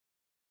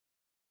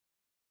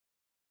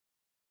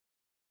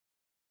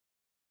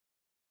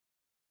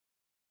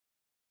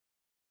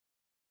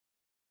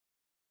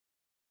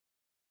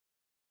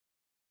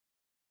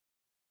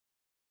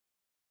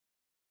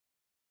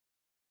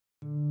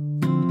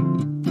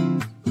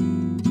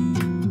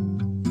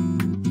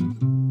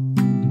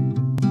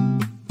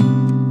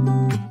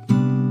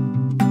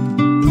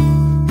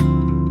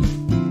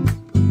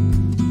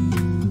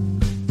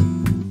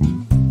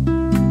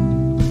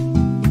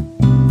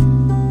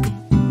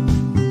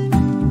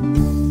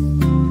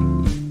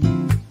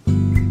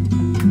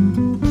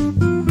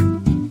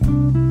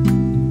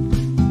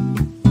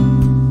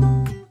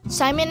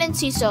Simon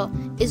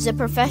Enciso is a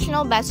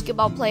professional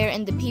basketball player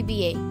in the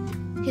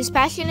PBA. His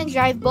passion and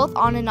drive both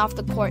on and off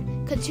the court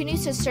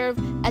continues to serve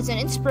as an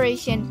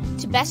inspiration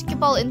to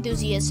basketball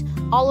enthusiasts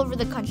all over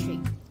the country.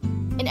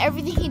 In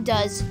everything he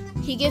does,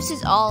 he gives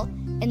his all,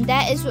 and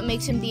that is what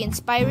makes him the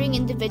inspiring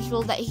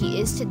individual that he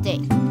is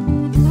today.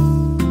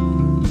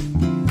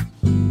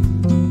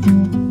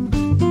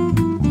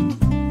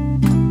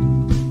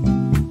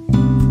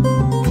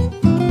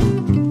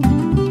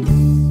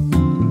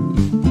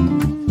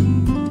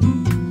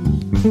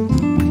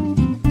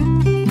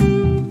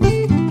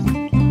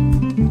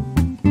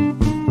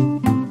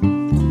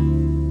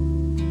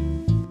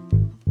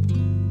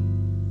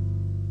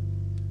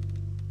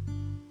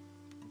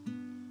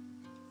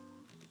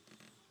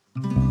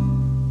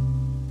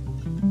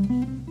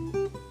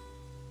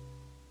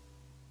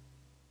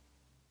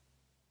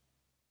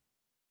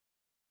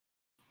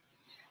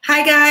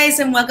 Hi guys,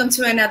 and welcome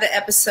to another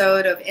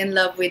episode of In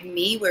Love With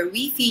Me, where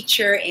we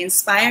feature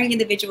inspiring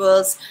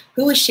individuals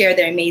who will share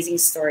their amazing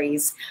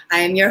stories. I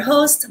am your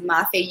host,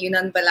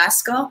 Mafae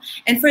Velasco,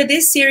 and for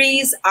this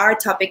series, our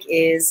topic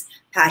is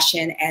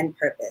passion and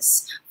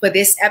purpose. For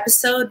this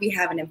episode, we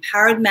have an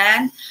empowered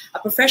man, a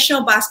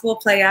professional basketball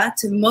player,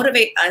 to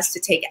motivate us to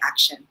take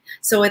action.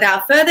 So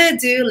without further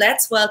ado,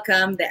 let's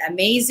welcome the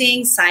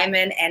amazing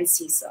Simon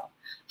Enciso.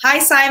 Hi,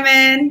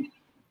 Simon.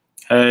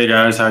 Hey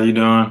guys, how you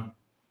doing?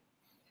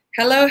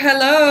 Hello,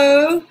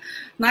 hello.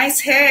 Nice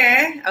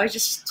hair. I was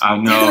just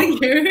telling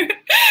you.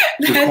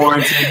 The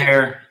quarantine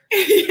hair.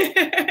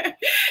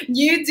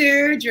 You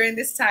do during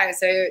this time.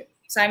 So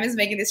Simon's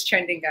making this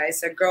trending, guys.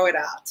 So grow it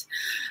out.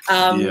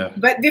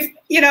 But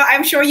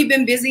I'm sure you've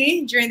been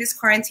busy during this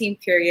quarantine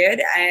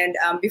period. And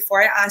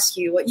before I ask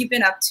you what you've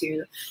been up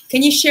to,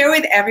 can you share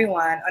with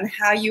everyone on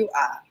how you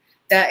are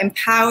the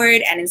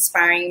empowered and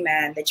inspiring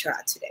man that you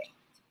are today?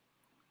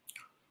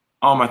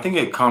 I think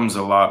it comes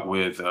a lot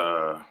with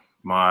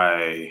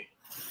my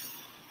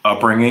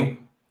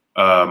upbringing.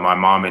 My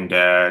mom and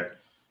dad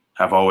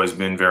have always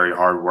been very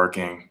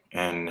hardworking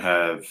and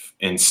have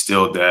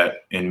instilled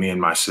that in me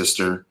and my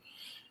sister.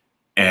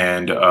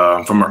 And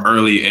from an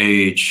early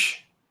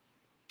age,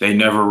 they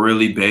never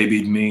really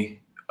babied me.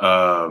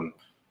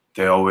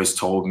 They always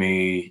told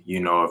me,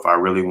 if I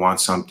really want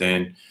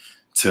something,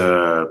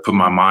 to put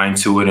my mind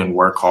to it and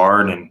work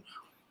hard. And,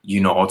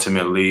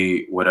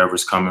 ultimately,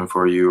 whatever's coming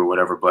for you or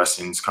whatever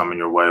blessings coming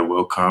your way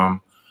will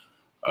come.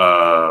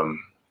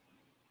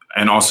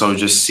 And also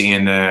just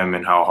seeing them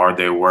and how hard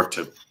they work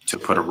to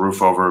put a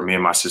roof over me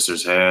and my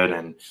sister's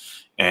head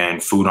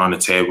and food on the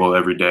table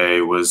every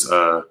day was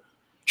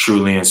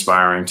truly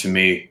inspiring to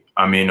me.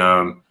 I mean,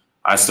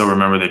 I still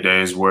remember the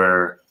days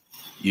where,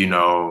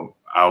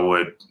 I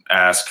would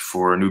ask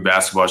for new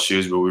basketball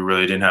shoes, but we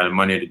really didn't have the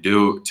money to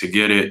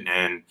get it.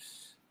 And,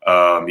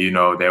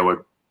 they would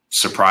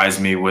surprise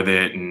me with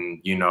it.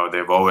 And,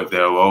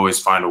 they'll always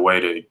find a way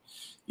to,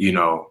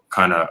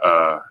 kind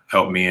of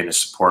help me and to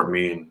support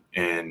me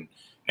in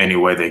any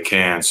way they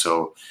can.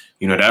 So,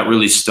 that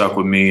really stuck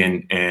with me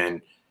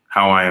and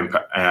how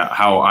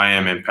I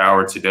am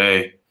empowered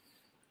today,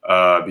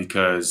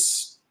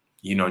 because,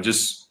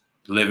 just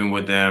living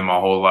with them my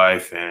whole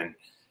life and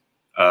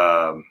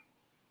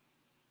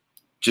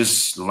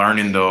just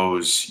learning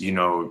those,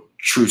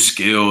 true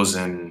skills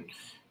and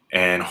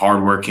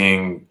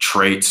hardworking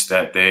traits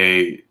that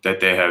they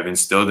have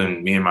instilled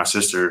in me and my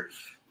sister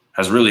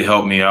has really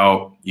helped me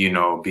out,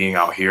 being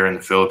out here in the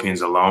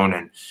Philippines alone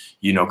and,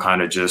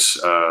 kind of just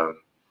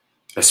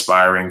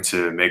aspiring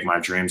to make my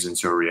dreams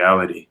into a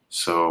reality.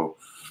 So,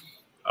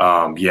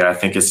 I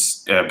think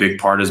it's a big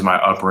part is my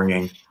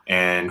upbringing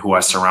and who I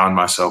surround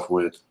myself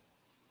with.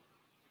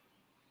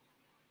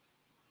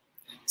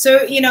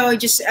 So,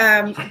 just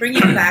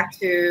bringing it back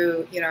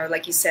to,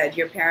 like you said,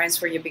 your parents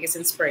were your biggest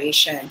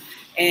inspiration.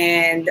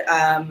 And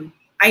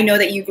I know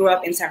that you grew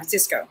up in San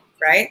Francisco,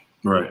 right?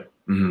 Right.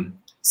 Mm-hmm.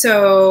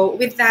 So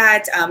with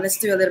that, let's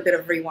do a little bit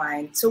of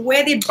rewind. So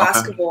where did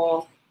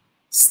basketball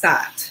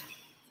start?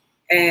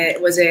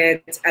 Was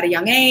it at a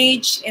young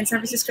age in San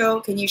Francisco?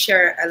 Can you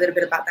share a little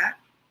bit about that?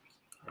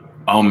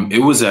 It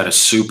was at a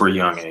super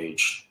young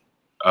age.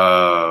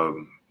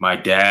 My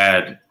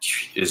dad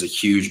is a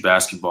huge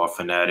basketball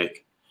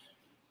fanatic.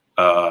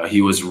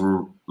 He was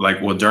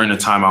during the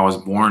time I was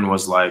born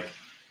was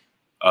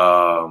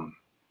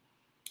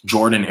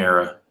Jordan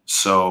era.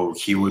 So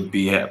he would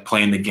be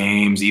playing the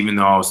games, even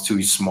though I was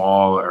too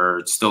small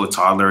or still a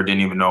toddler,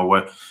 didn't even know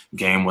what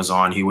game was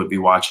on. He would be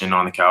watching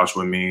on the couch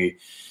with me.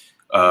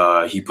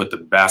 He put the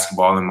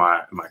basketball in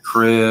my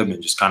crib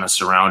and just kind of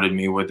surrounded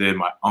me with it.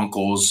 My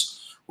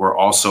uncles were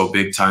also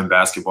big time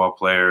basketball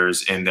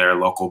players in their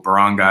local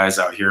barangays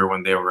out here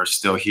when they were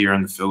still here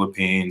in the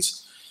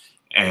Philippines.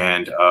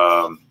 And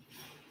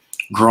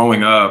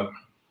growing up,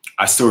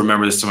 I still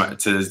remember this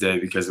to this day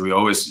because we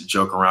always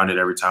joke around it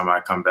every time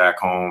I come back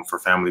home for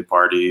family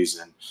parties.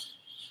 And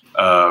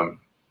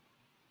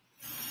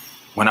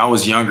when I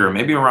was younger,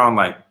 maybe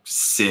around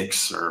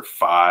 6 or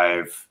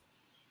 5,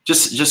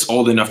 just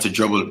old enough to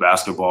dribble the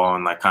basketball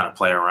and kind of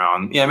play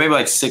around. Yeah,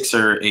 maybe 6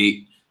 or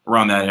 8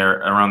 around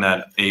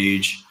that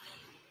age.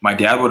 my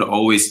dad would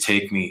always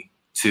take me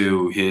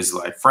to his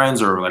like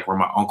friends, or like where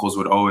my uncles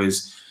would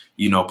always,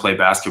 play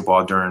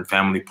basketball during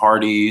family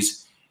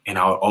parties. And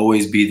I would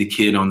always be the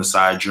kid on the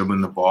side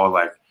dribbling the ball.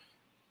 Like,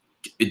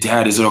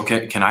 Dad, is it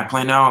okay? Can I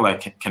play now?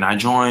 Like, can I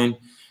join?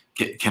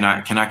 Can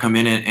I come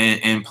in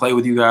and play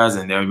with you guys?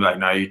 And they would be like,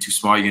 no, you're too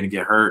small. You're going to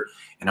get hurt.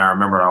 And I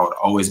remember I would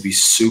always be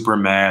super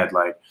mad.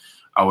 Like,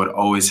 I would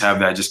always have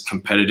that just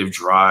competitive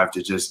drive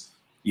to just,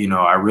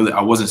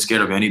 I wasn't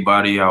scared of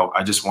anybody.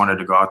 I just wanted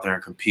to go out there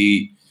and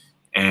compete.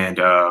 And,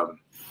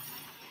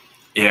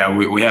 yeah,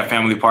 we have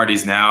family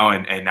parties now,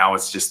 and now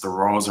it's just the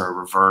roles are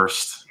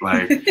reversed.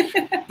 Like,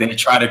 they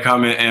try to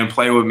come in and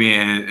play with me,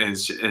 and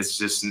it's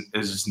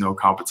just no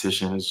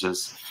competition.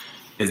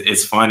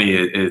 It's funny.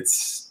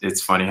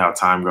 It's funny how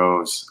time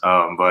goes.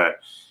 But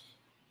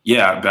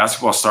yeah,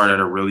 basketball started at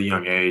a really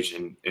young age,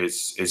 and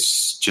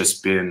it's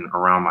just been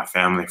around my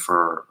family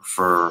for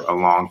a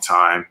long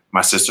time.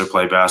 My sister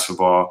played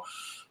basketball.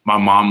 My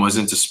mom was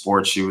into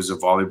sports. She was a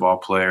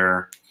volleyball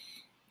player.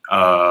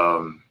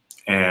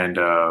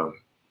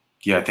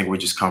 Yeah, I think we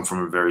just come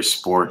from a very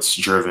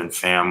sports-driven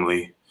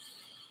family,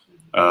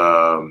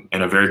 and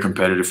a very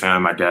competitive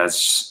family. My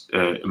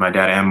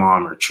dad and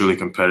mom are truly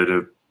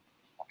competitive.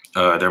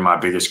 They're my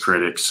biggest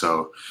critics.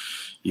 So,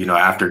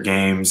 after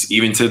games,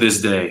 even to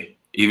this day,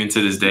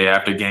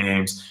 after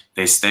games,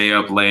 they stay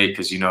up late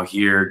because,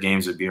 here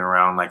games would be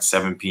around like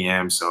 7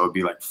 p.m. So it'd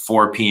be like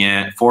 4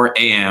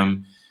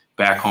 a.m.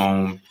 back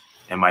home,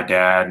 and my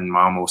dad and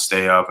mom will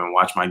stay up and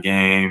watch my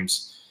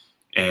games.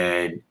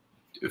 And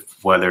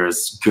whether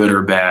it's good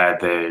or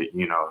bad,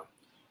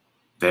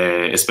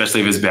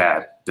 especially if it's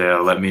bad,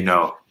 they'll let me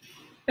know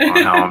on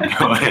how I'm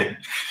doing.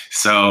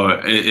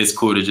 So it's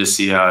cool to just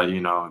see how,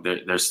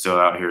 they're still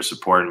out here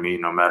supporting me,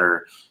 no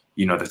matter,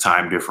 the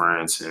time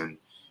difference and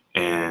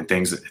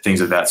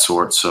things of that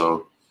sort.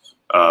 So,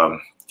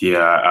 yeah,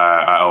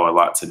 I owe a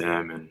lot to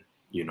them. And,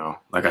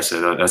 like I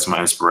said, that's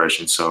my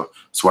inspiration. So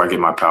that's where I get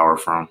my power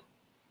from.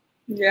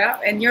 Yeah,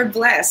 and you're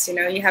blessed.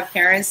 You have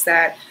parents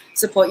that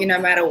support you no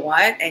matter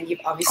what, and you've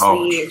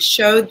obviously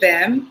showed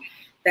them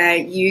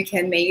that you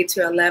can make it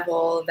to a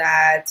level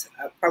that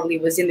probably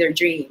was in their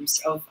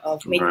dreams of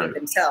making it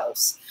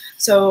themselves.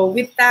 So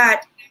with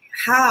that,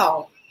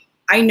 how?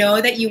 I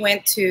know that you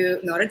went to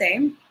Notre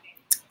Dame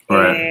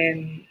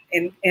and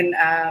in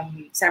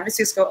San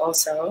Francisco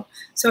also.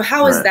 So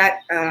how was that?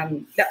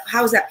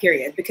 How was that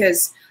period?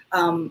 Because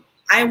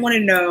I want to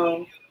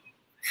know,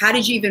 how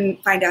did you even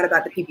find out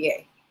about the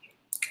PBA?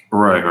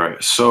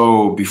 Right.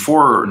 So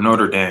before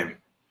Notre Dame,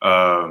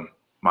 my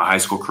high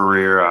school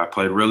career, I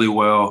played really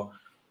well,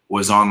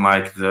 was on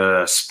like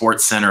the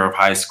sports center of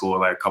high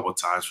school like a couple of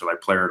times for like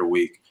player of the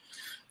week.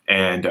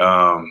 And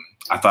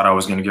I thought I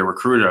was going to get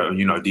recruited.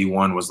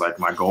 D1 was like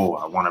my goal.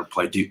 I wanted to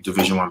play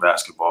Division I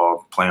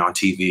basketball, play on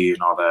TV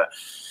and all that.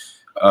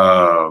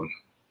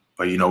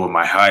 But, with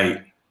my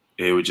height,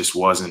 it just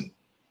wasn't,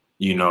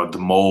 the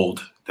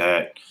mold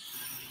that,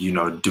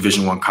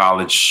 Division I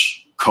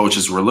college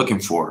coaches were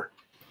looking for.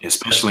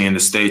 Especially in the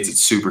States,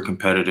 it's super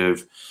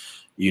competitive.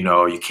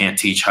 You can't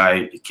teach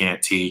height, you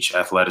can't teach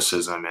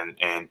athleticism,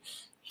 and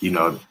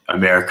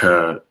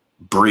America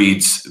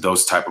breeds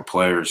those type of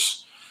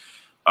players.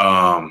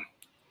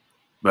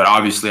 But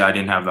obviously I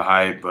didn't have the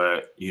height,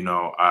 but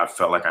I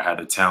felt like I had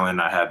the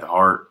talent, I had the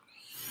heart.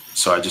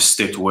 So I just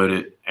sticked with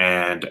it.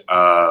 And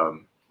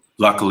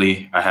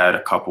luckily I had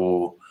a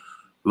couple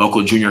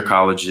local junior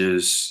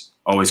colleges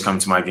always come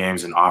to my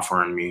games and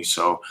offering me.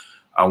 So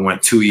I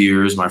went 2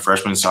 years, my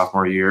freshman and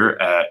sophomore year,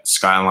 at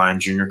Skyline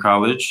Junior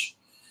College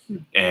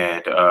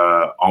and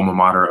alma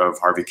mater of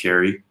Harvey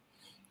Carey.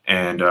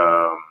 And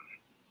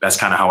that's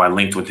kind of how I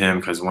linked with him,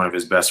 because one of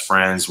his best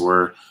friends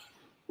were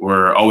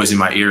always in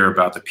my ear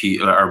about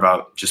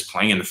about just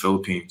playing in the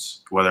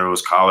Philippines, whether it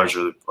was college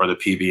or the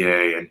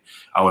PBA. And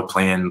I would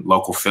play in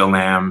local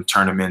Phil-Am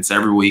tournaments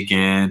every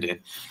weekend,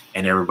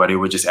 and everybody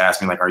would just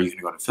ask me, like, are you going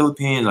to go to the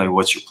Philippines? Like,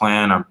 what's your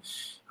plan? I'm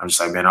just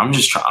like, man, I'm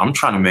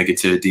trying to make it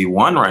to the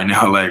D1 right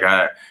now. Like,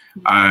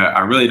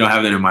 I really don't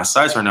have that in my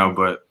sights right now.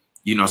 But,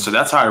 so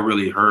that's how I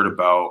really heard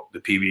about the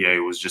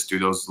PBA, was just through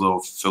those little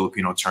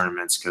Filipino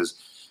tournaments.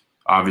 Because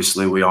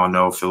obviously we all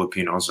know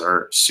Filipinos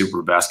are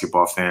super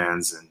basketball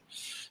fans, and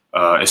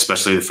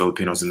especially the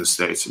Filipinos in the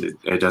States,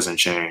 it doesn't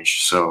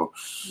change. So,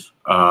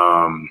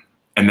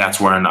 and that's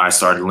when I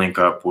started to link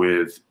up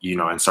with,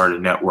 and started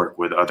to network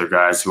with other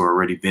guys who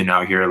already been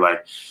out here,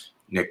 like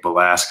Nick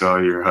Velasco,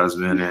 your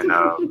husband, and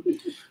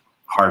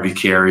Harvey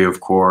Carey, of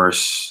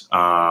course,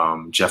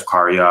 Jeff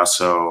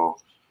Cariaso.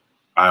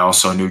 I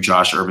also knew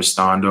Josh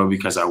Urbistando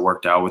because I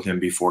worked out with him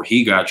before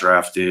he got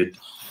drafted,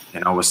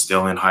 and I was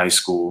still in high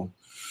school.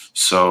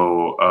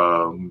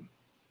 So,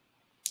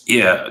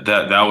 yeah,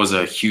 that was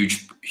a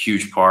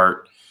huge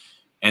part.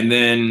 And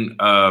then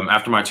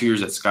after my 2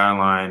 years at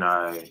Skyline,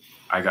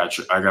 I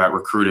got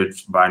recruited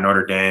by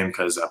Notre Dame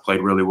because I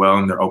played really well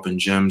in their open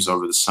gyms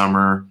over the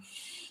summer.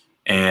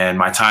 And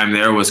my time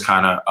there was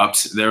kind of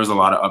ups. There was a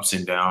lot of ups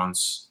and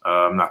downs.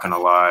 I'm not going to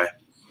lie.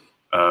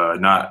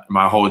 Not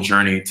my whole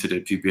journey to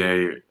the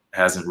PBA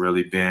hasn't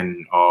really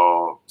been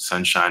all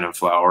sunshine and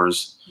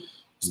flowers.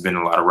 There's been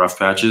a lot of rough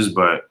patches,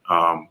 but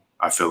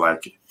I feel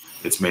like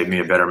it's made me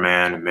a better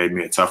man. It made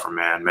me a tougher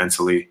man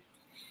mentally.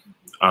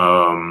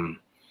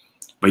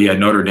 But yeah,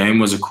 Notre Dame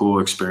was a cool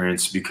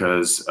experience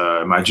because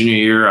my junior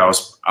year, I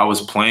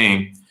was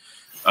playing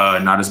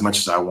not as much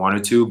as I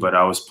wanted to, but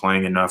I was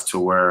playing enough to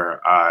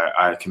where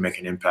I can make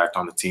an impact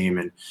on the team.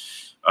 And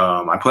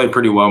I played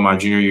pretty well my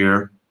junior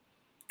year,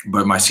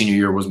 but my senior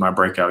year was my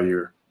breakout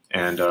year.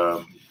 And,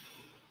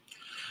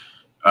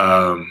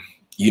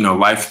 you know,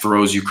 life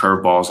throws you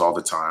curveballs all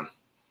the time.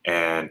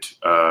 And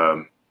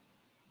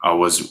I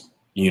was,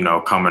 you know,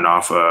 coming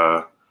off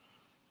a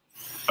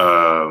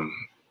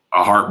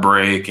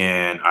heartbreak,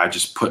 and I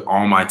just put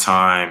all my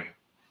time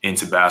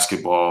into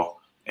basketball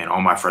and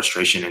all my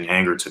frustration and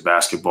anger to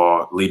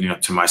basketball leading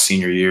up to my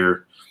senior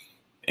year.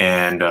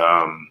 And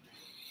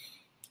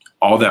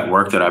all that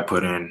work that I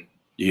put in,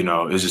 you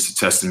know, is just a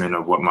testament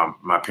of what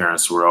my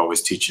parents were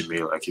always teaching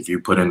me. Like, if you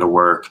put in the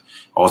work,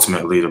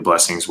 ultimately the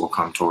blessings will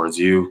come towards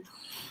you.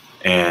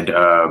 And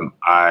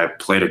I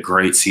played a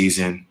great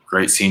season,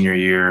 great senior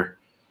year.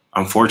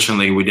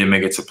 Unfortunately, we didn't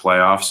make it to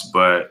playoffs,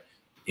 but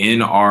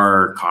in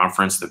our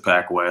conference, the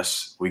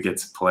Pac-West, we get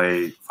to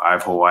play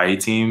 5 Hawaii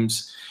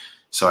teams.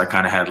 So I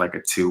kind of had like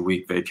a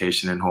 2-week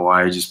vacation in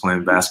Hawaii just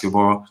playing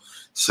basketball.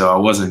 So I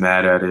wasn't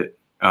mad at it.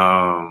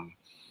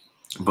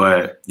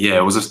 But yeah,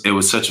 it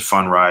was such a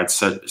fun ride,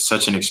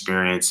 such an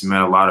experience.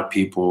 Met a lot of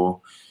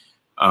people.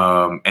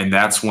 And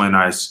that's when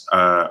I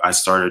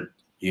started,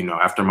 you know,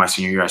 after my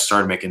senior year, I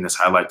started making this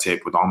highlight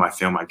tape with all my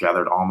film. I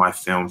gathered all my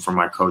film from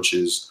my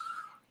coaches,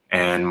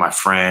 and my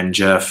friend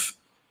Jeff,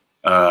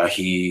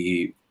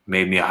 he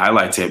made me a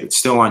highlight tape. It's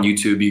still on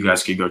YouTube. You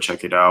guys could go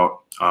check it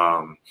out.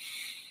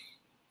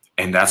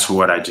 And that's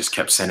what I just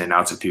kept sending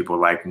out to people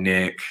like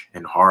Nick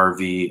and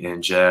Harvey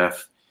and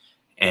Jeff.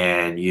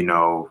 And, you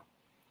know,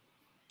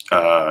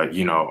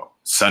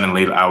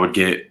 suddenly I would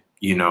get,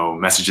 you know,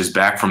 messages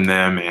back from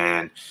them,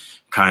 and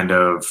kind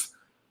of,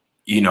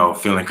 you know,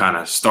 feeling kind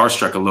of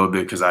starstruck a little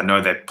bit, because I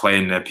know that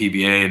playing the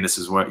PBA, and this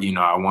is what, you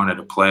know, I wanted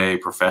to play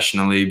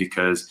professionally,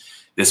 because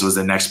this was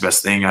the next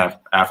best thing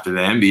after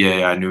the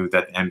NBA. I knew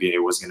that the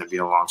NBA was going to be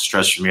a long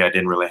stretch for me. I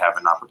didn't really have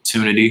an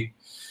opportunity.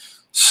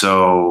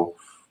 So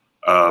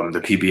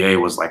the PBA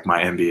was like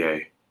my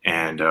NBA,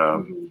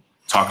 and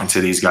talking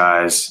to these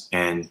guys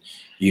and,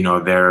 you know,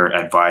 their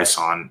advice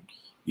on,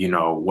 you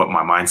know, what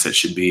my mindset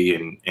should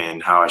be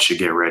and how I should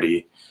get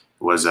ready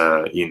was,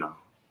 you know,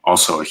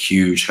 also a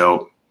huge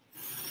help.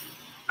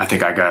 I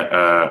think I got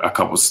a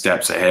couple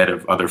steps ahead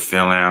of other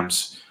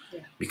Phil-Ams,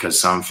 because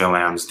some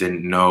Phil-Ams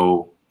didn't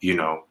know, you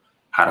know,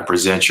 how to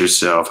present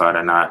yourself, how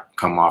to not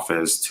come off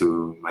as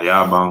too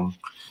mayabang,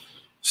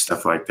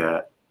 stuff like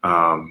that.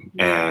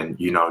 And,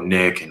 you know,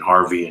 Nick and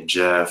Harvey and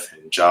Jeff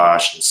and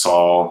Josh and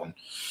Saul and,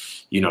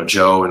 you know,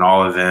 Joe and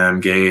all of them,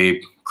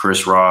 Gabe,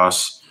 Chris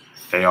Ross,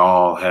 they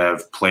all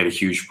have played a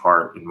huge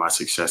part in my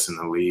success in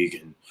the league,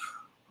 and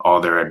all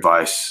their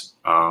advice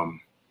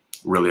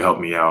really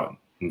helped me out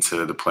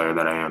into the player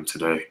that I am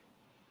today.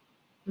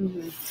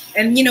 Mm-hmm.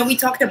 And, you know, we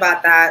talked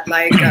about that,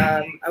 like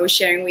I was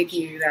sharing with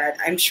you that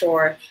I'm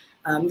sure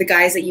the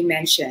guys that you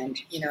mentioned,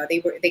 you know,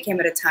 they came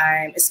at a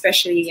time,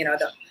 especially, you know,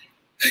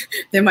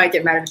 they might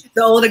get mad at me,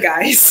 the older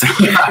guys,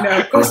 you know,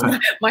 of course,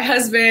 my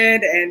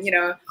husband and, you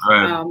know,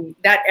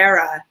 that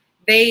era,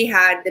 they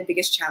had the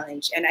biggest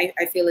challenge. And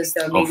I feel as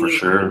though maybe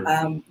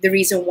the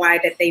reason why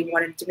that they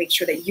wanted to make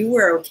sure that you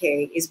were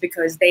okay is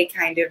because they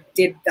kind of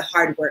did the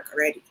hard work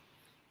already,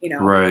 you know.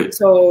 Right.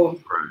 So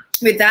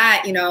with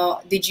that, you know,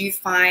 did you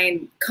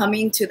find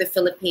coming to the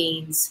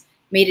Philippines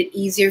made it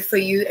easier for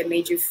you and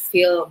made you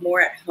feel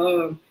more at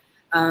home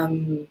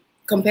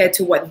compared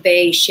to what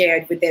they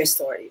shared with their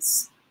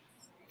stories?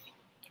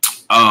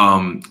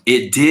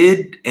 It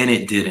did and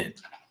it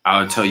didn't.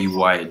 I'll tell you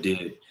why it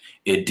did.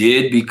 It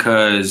did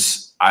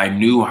because I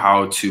knew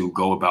how to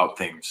go about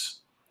things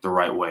the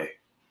right way.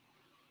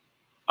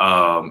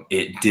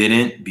 It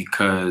didn't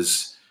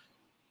because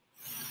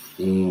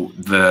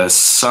the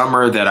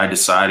summer that I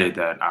decided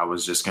that I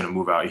was just going to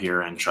move out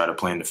here and try to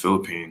play in the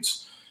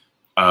Philippines,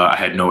 I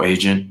had no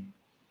agent.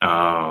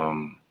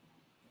 I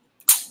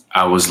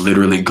was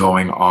literally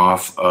going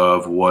off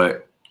of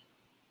what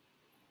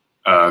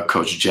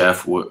Coach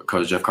Jeff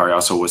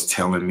Carriazo was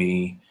telling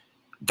me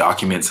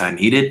documents I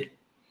needed.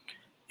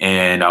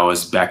 And I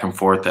was back and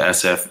forth to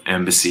SF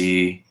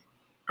embassy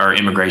or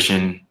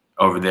immigration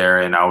over there.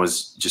 And I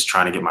was just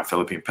trying to get my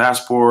Philippine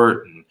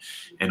passport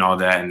and all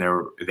that. And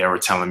they were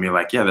telling me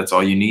like, yeah, that's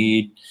all you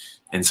need.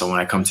 And so when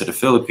I come to the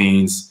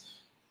Philippines,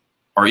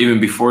 or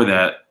even before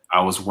that, I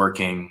was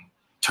working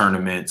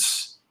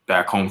tournaments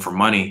back home for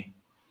money.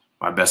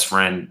 My best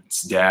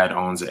friend's dad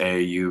owns an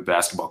AAU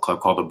basketball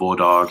club called the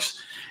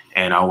Bulldogs.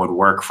 And I would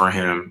work for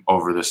him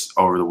over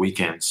the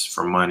weekends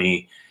for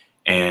money.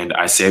 And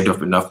I saved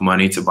up enough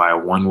money to buy a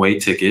one-way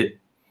ticket.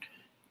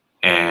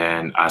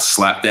 And I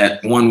slapped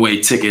that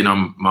one-way ticket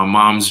on my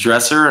mom's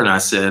dresser. And I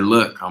said,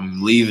 look,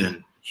 I'm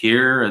leaving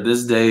here at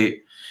this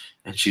date.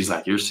 And she's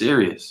like, you're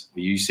serious?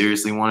 You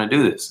seriously want to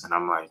do this? And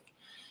I'm like,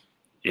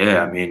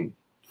 yeah, I mean,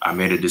 I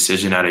made a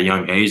decision at a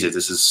young age that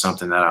this is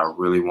something that I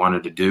really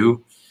wanted to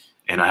do,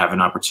 and I have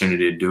an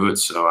opportunity to do it.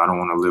 So I don't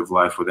want to live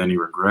life with any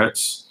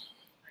regrets.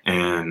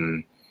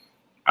 And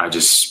I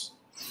just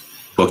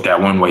booked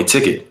that one-way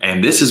ticket.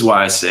 And this is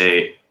why I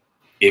say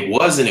it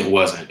was and it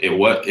wasn't. It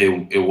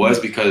was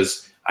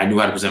because I knew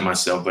how to present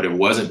myself, but it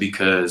wasn't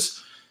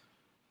because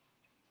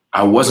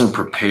I wasn't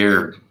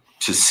prepared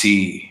to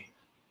see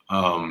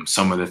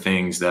some of the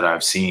things that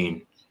I've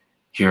seen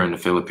here in the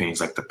Philippines,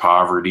 like the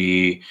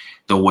poverty,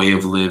 the way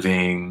of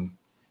living.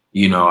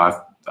 You know,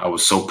 I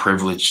was so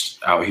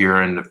privileged out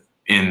here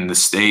in the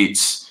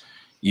States,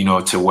 you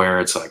know, to where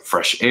it's like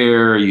fresh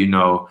air, you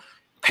know,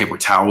 paper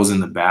towels in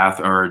the bath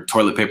or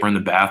toilet paper in the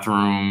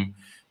bathroom,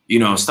 you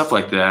know, stuff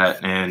like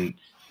that. And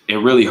it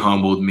really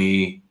humbled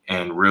me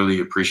and really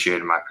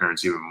appreciated my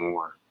parents even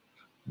more,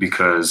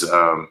 because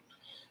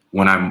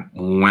when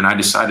I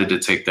decided to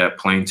take that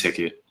plane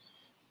ticket,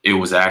 it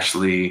was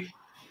actually,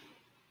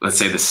 let's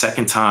say, the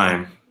second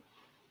time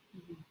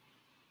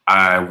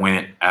I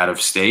went out of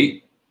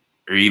state,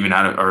 or even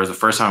or the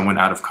first time I went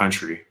out of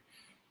country,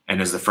 and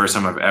it's the first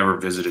time I've ever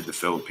visited the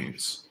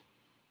Philippines.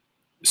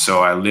 So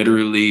I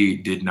literally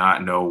did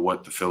not know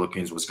what the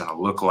Philippines was going to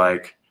look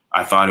like.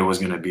 I thought it was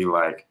going to be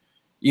like,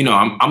 you know,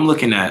 I'm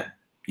looking at,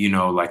 you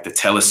know, like the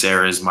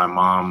teleseries my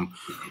mom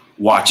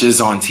watches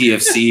on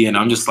TFC, and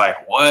I'm just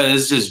like, what?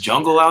 Is just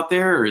jungle out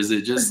there, or is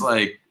it just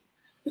like,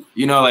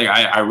 you know, like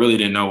I really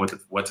didn't know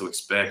what to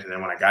expect. And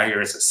then when I got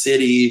here, it's a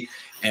city,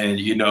 and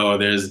you know,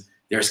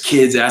 there's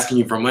kids asking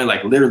you for money,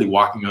 like literally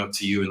walking up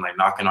to you and like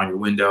knocking on your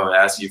window,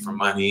 asking you for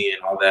money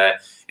and all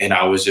that. And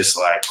I was just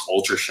like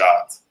culture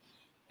shocked.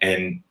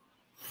 And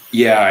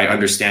yeah, I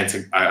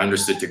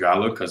understood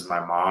Tagalog because my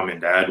mom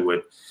and dad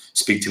would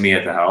speak to me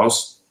at the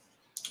house,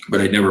 but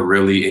I never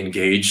really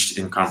engaged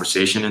in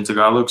conversation in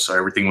Tagalog. So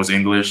everything was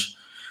English.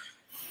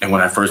 And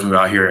when I first moved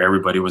out here,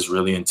 everybody was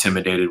really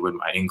intimidated with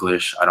my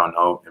English. I don't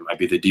know, it might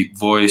be the deep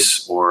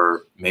voice,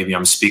 or maybe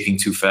I'm speaking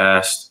too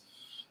fast.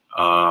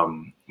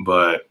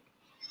 But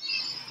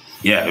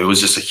yeah, it was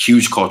just a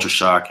huge culture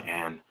shock.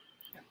 And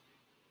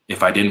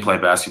if I didn't play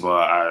basketball,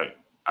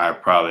 I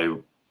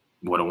probably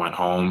would have went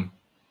home.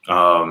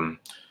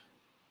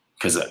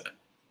 Because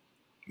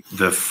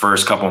the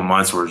first couple of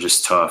months were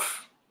just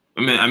tough.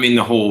 I mean,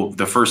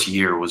 the first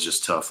year was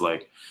just tough.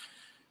 Like,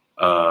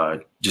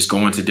 just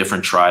going to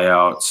different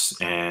tryouts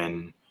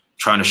and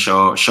trying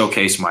to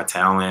showcase my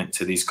talent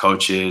to these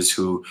coaches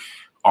who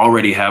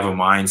already have a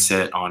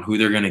mindset on who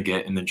they're going to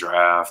get in the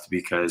draft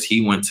because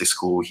he went to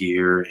school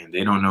here and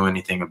they don't know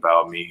anything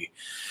about me.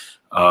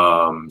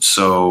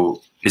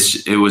 So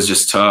it was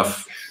just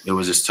tough. It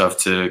was just tough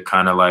to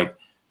kind of like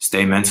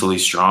stay mentally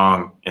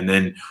strong. And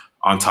then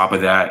on top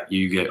of that,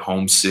 you get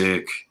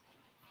homesick,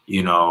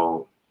 you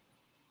know,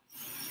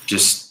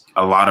 just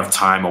a lot of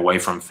time away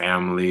from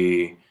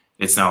family.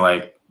 It's not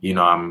like, you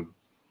know, I'm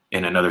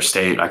in another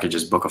state. I could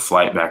just book a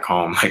flight back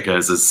home. Like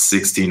it's a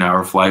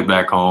 16-hour flight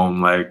back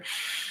home. Like,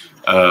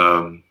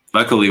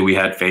 luckily we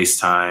had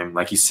FaceTime.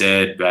 Like you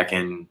said, back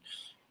in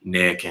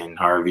Nick and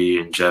Harvey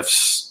and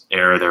Jeff's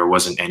era, there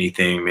wasn't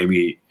anything.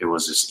 Maybe it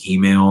was just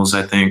emails,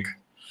 I think.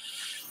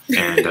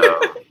 And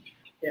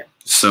yeah.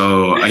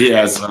 So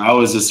I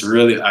was just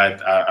really,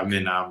 I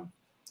mean, I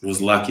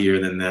was luckier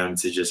than them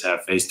to just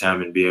have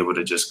FaceTime and be able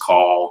to just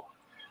call.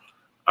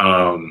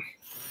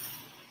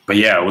 But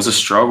yeah, it was a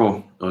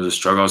struggle. It was a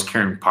struggle. I was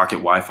carrying pocket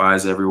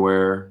Wi-Fi's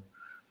everywhere.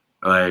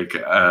 Like,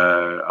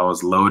 I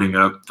was loading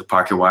up the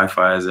pocket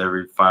Wi-Fi's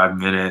every 5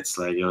 minutes.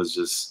 Like, it was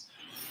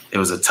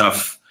a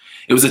tough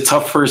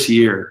first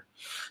year.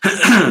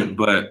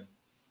 But,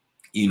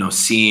 you know,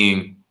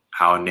 seeing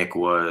how Nick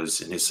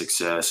was and his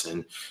success,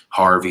 and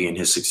Harvey and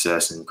his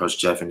success, and Coach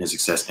Jeff and his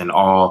success, and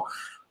all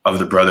of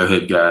the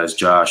Brotherhood guys,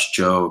 Josh,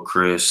 Joe,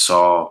 Chris,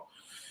 Saul,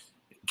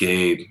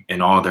 Gabe,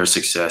 and all their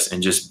success,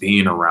 and just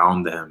being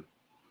around them.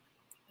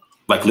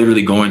 Like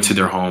literally going to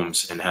their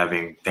homes and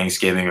having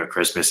Thanksgiving or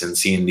Christmas and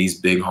seeing these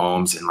big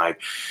homes and like,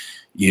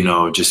 you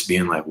know, just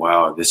being like,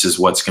 wow, this is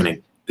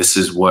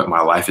what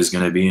my life is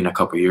going to be in a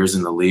couple of years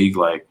in the league.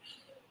 Like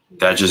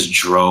that just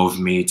drove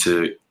me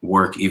to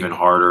work even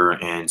harder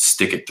and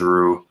stick it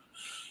through.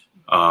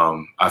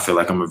 I feel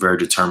like I'm a very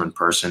determined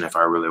person. If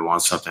I really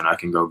want something, I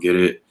can go get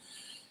it.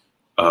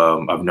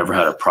 I've never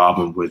had a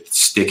problem with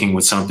sticking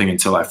with something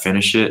until I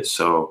finish it.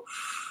 So,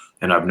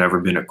 and I've never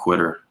been a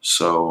quitter.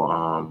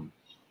 So,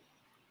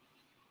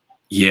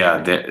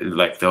 yeah,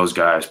 like those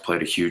guys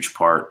played a huge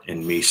part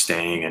in me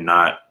staying and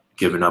not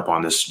giving up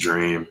on this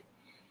dream,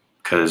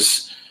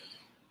 because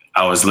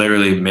I was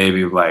literally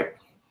maybe like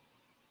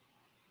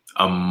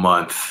a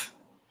month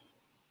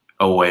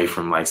away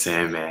from like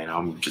saying, man,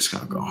 I'm just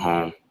gonna go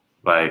home.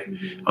 Like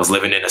I was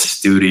living in a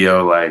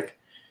studio, like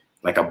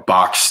a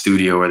box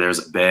studio where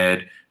there's a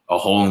bed, a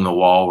hole in the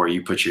wall where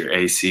you put your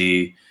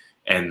AC,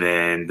 and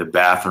then the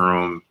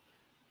bathroom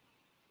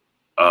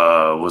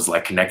was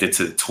like connected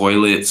to the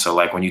toilet. So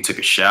like when you took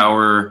a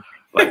shower,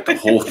 like the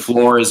whole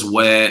floor is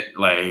wet.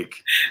 Like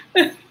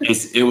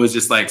it was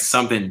just like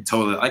something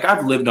totally, like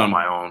I've lived on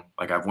my own.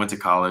 Like I've went to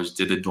college,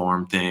 did the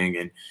dorm thing,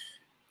 and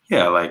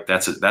yeah, like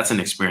that's an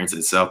experience in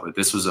itself, but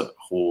this was a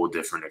whole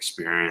different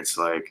experience.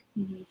 Like,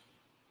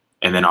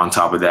 and then on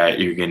top of that,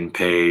 you're getting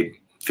paid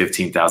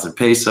 15,000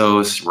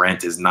 pesos.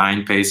 Rent is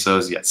 9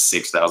 pesos. You got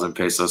 6,000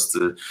 pesos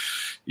to,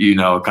 you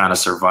know, kind of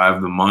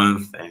survive the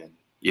month. And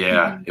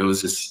yeah, it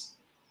was just,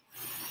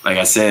 like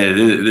I said,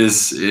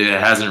 it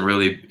hasn't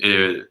really,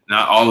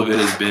 not all of it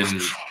has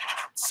been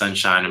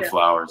sunshine and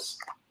flowers.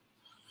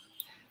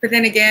 But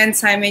then again,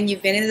 Simon,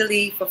 you've been in the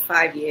league for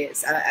 5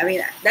 years. I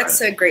mean, that's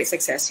a great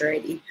success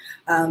already.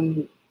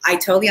 I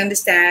totally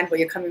understand where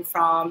you're coming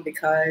from,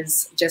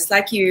 because just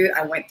like you,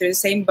 I went through the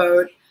same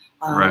boat.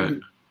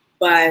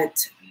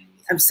 But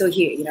I'm still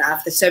here. You know,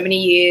 after so many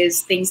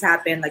years, things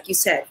happen. Like you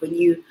said, when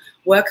you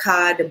work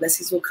hard, the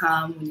blessings will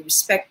come. When you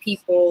respect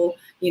people,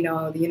 you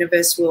know, the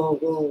universe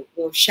will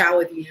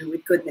shower you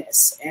with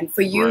goodness. And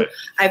for you,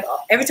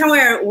 every time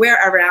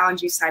we're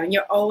around you, Simon,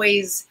 you're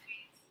always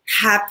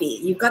happy.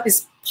 You've got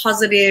this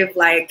positive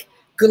like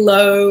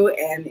glow,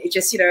 and it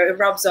just, you know, it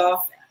rubs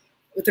off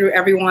through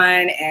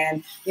everyone.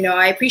 And, you know,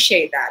 I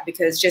appreciate that,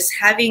 because just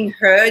having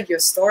heard your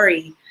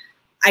story,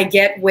 I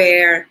get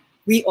where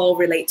we all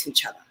relate to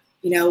each other.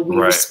 You know, we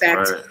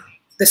respect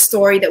the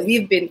story that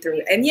we've been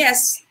through. And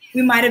yes,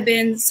 we might have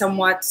been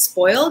somewhat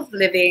spoiled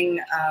living,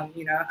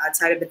 you know,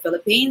 outside of the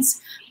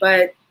Philippines,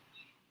 but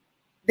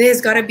there's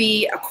got to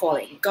be a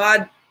calling.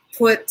 God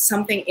put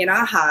something in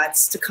our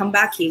hearts to come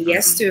back here.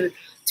 Yes,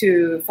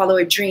 to follow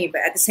a dream,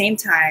 but at the same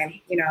time,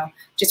 you know,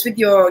 just with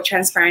your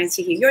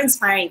transparency here, you're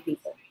inspiring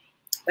people.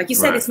 Like you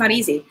said, it's not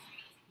easy.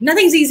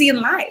 Nothing's easy in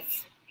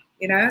life,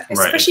 you know,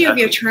 especially if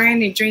you're trying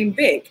to dream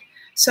big.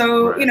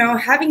 So, you know,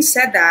 having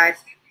said that,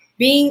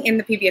 being in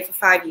the PBA for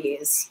 5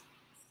 years,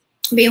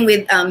 being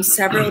with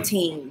several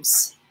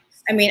teams,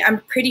 I mean, I'm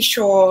pretty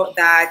sure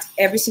that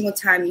every single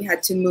time you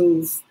had to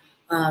move,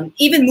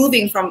 even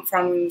moving from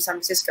San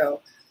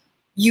Francisco,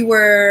 you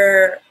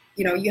were,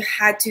 you know, you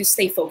had to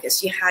stay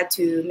focused. You had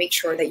to make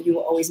sure that you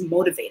were always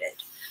motivated.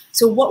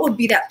 So what would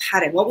be that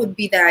pattern? What would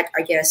be that,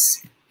 I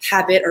guess,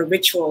 habit or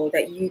ritual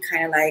that you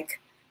kind of like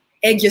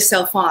egg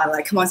yourself on?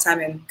 Like, come on,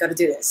 Simon, got to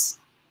do this.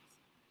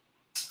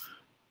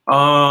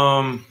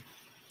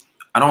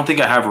 I don't think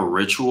I have a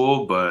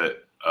ritual,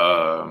 but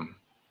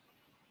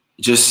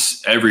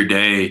just every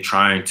day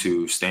trying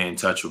to stay in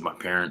touch with my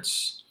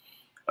parents.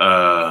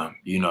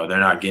 You know, they're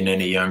not getting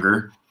any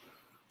younger.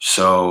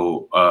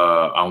 So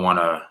I want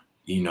to,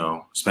 you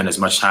know, spend as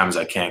much time as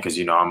I can, because,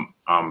 you know,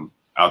 I'm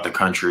out the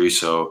country,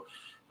 so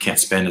can't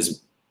spend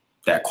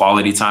that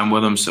quality time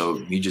with them. So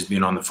me just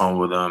being on the phone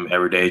with them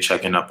every day,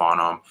 checking up on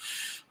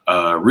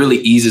them, really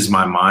eases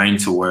my mind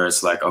to where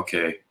it's like,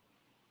 okay,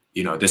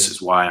 you know, this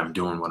is why I'm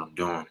doing what I'm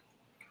doing.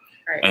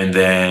 And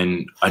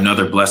then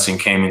another blessing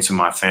came into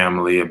my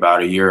family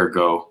about a year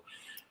ago.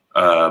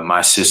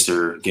 My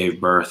sister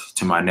gave birth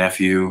to my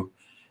nephew,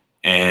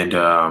 and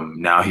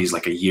now he's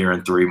like a year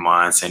and 3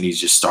 months, and he's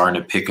just starting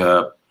to pick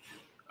up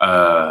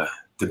the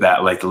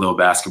little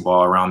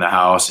basketball around the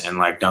house and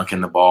like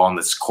dunking the ball in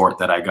this court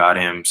that I got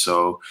him.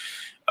 So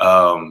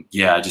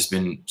yeah, I just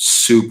been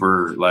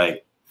super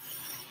like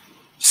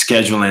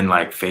scheduling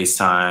like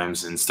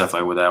FaceTimes and stuff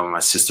like that with my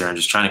sister, and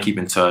just trying to keep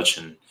in touch.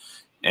 And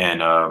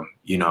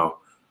you know,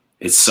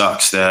 it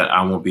sucks that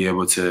I won't be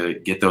able to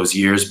get those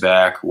years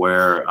back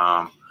where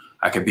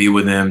I could be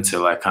with them to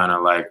like kind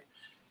of like,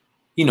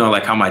 you know,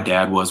 like how my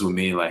dad was with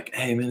me, like,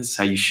 hey man, this is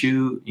how you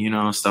shoot, you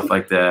know, stuff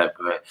like that.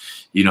 But,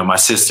 you know, my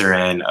sister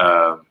and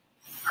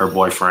her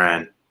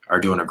boyfriend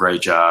are doing a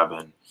great job.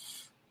 And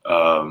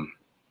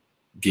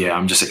yeah,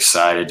 I'm just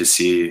excited to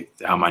see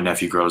how my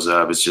nephew grows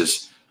up. It's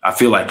just, I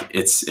feel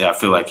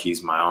like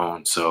he's my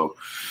own. So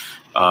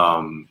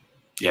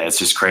yeah, it's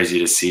just crazy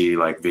to see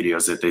like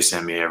videos that they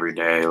send me every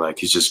day. Like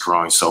he's just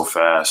growing so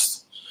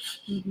fast.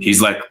 He's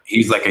like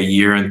a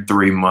year and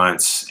 3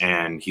 months,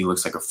 and he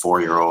looks like a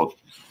 4-year-old.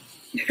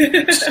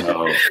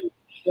 So, well,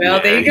 yeah,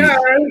 there you go.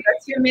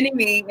 That's your mini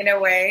me in a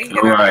way. You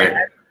know? Right.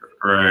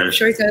 I'm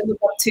sure he's gonna look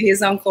up to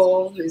his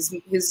uncle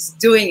who's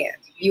doing it.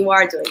 You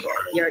are doing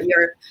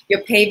it.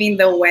 You're paving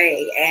the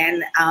way,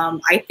 and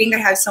I think I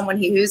have someone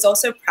here who's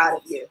also proud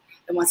of you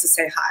and wants to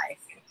say hi.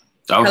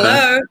 Okay.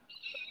 Hello.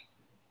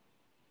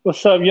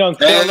 What's up, young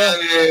fella?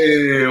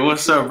 Hey,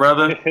 what's up,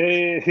 brother?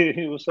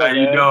 Hey, what's up, How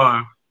you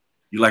doing?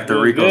 You like the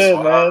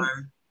Rico man?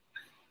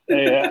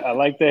 Hey, I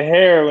like the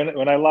hair.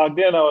 When I logged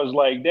in, I was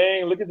like,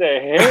 dang, look at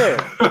that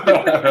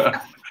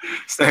hair.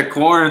 It's that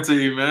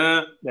quarantine,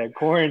 man. That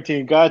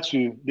quarantine got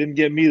you. Didn't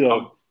get me,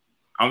 though.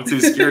 I'm too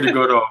scared to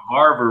go to a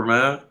barber,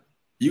 man.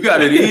 You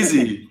got it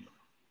easy.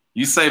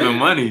 You saving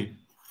money.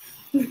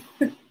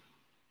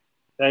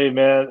 Hey,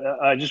 man,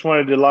 I just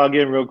wanted to log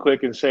in real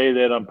quick and say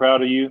that I'm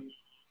proud of you.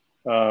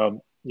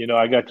 You know,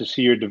 I got to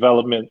see your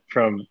development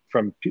from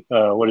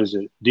what is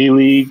it,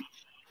 D-League,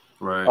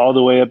 right, all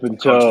the way up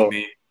until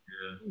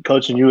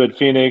coaching you at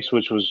Phoenix,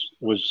 which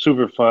was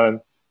super fun,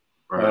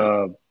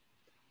 right.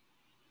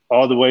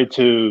 All the way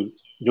to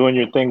doing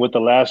your thing with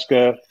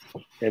Alaska,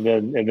 and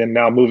then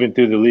now moving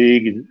through the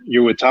league. And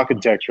you're with Talking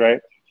Tex, right?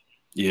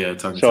 Yeah,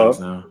 Talking Tex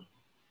now.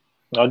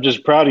 I'm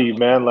just proud of you,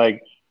 man.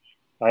 Like,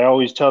 I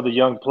always tell the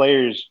young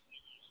players,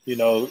 you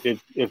know,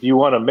 if you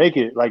want to make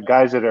it, like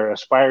guys that are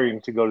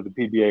aspiring to go to the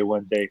PBA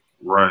one day,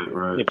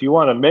 Right. if you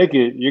want to make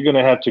it, you're going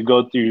to have to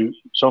go through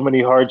so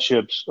many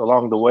hardships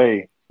along the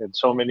way and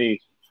so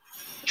many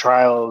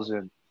trials,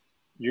 and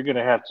you're going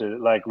to have to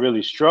like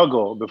really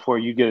struggle before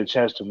you get a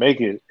chance to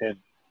make it.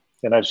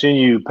 And I've seen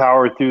you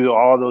power through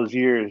all those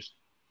years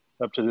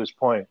up to this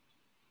point.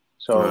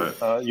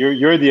 So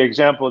you're the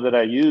example that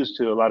I use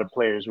to a lot of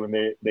players when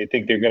they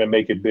think they're going to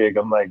make it big.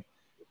 I'm like,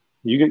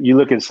 you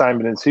look at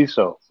Simon and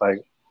Enciso, like,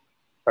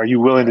 are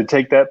you willing to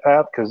take that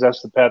path? Because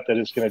that's the path that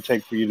it's going to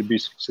take for you to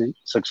be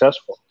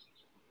successful.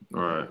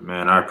 All right,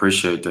 man. I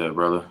appreciate that,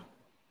 brother.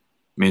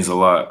 Means a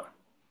lot.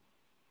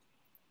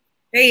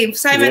 Hey,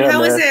 Simon, how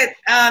was it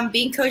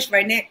being coached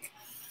by Nick?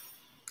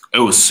 It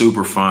was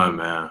super fun,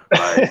 man.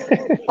 Like,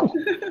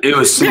 it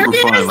was super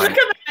fun. Like,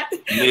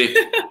 Nick,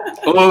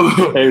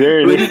 oh, hey,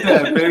 there look at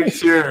that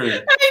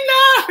picture.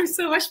 I know,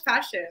 so much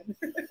passion.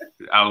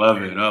 I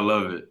love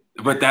it.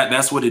 But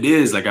that's what it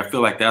is. Like, I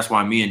feel like that's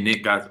why me and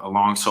Nick got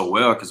along so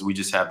well, because we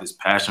just have this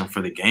passion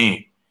for the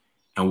game,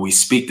 and we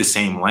speak the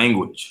same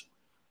language.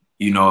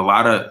 You know,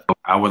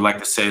 I would like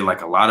to say,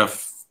 like, a lot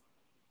of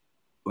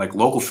like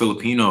local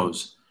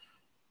Filipinos,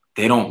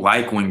 they don't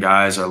like when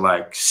guys are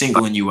like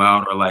singling you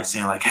out or like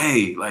saying like,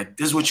 hey, like,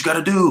 this is what you got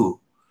to do.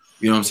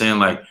 You know what I'm saying?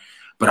 Like,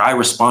 but I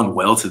respond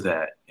well to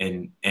that.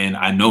 And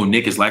I know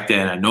Nick is like that.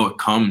 And I know it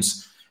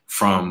comes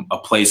from a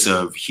place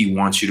of he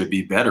wants you to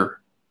be better.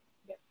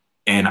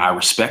 And I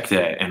respect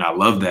that. And I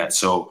love that.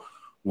 So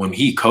when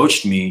he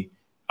coached me,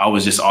 I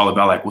was just all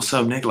about like, what's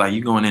up, Nick? Like,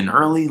 you going in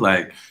early?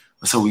 Like,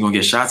 what's up? We gonna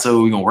get shots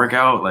over? We gonna work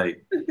out?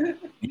 Like,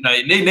 you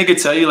know, Nick could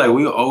tell you, like,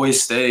 we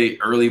always stay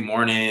early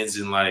mornings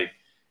and like,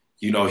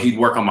 you know, he'd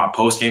work on my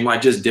post game,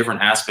 like just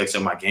different aspects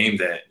of my game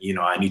that, you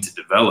know, I need to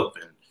develop.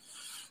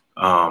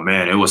 And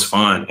man, it was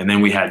fun. And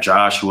then we had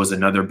Josh, who was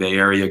another Bay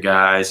Area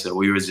guy. So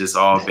we was just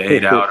all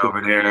bayed out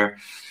over there.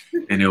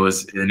 And it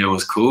was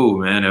cool,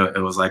 man.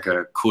 It was like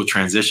a cool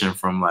transition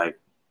from like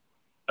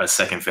a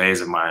second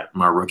phase of my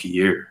rookie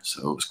year.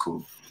 So it was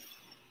cool.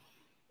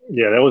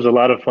 Yeah, that was a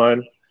lot of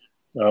fun.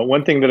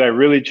 One thing that I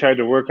really tried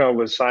to work on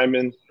was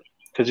Simon,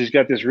 because he's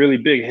got this really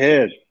big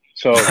head.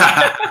 So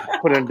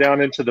put him down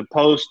into the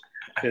post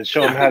and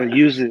show him how to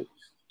use it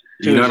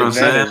to his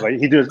advantage. Like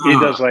he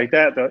does like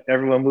that.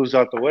 Everyone moves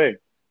out the way.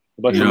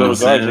 A bunch of little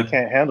guards that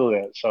can't handle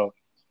that. So,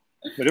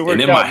 but it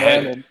worked out,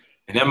 man.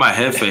 And then my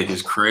head fake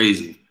is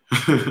crazy.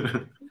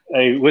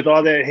 Hey, with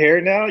all that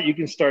hair now, you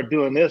can start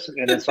doing this,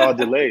 and it's all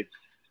delayed.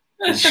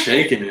 It's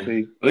shaking it.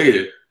 Look at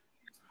it.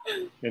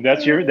 And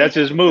that's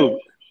his move.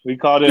 We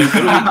called him. What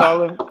do we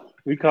call him?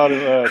 We called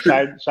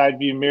him side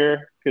view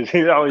mirror, because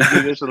he always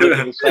do this and look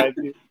at the side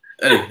view.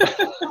 Hey.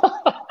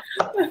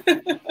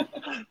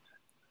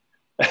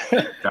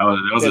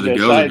 Those are the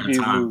girls at the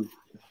time.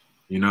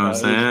 You know what I'm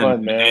saying?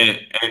 Fun, man.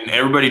 And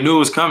everybody knew it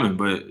was coming,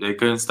 but they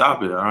couldn't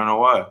stop it. I don't know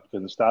why.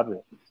 Couldn't stop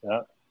it.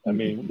 Yeah. I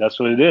mean, that's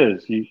what it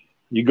is.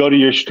 You go to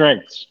your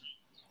strengths.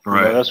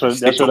 Right. You know,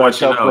 that's what I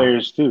tell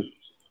players too.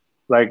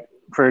 Like,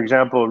 for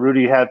example,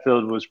 Rudy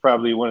Hatfield was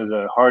probably one of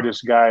the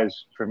hardest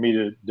guys for me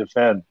to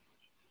defend.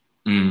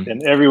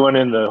 And everyone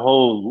in the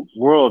whole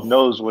world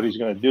knows what he's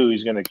going to do.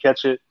 He's going to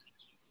catch it,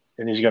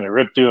 and he's going to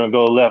rip through and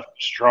go left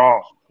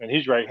strong. And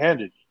he's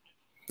right-handed.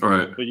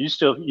 Right. But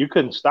you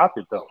couldn't stop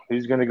it, though.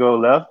 He's going to go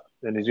left,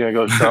 and he's going to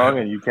go strong,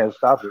 and you can't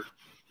stop it.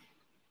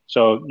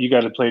 So you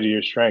got to play to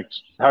your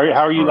strengths. How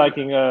are you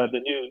liking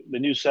the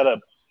new setup?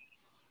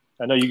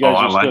 I know you guys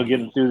are still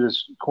getting through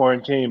this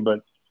quarantine, but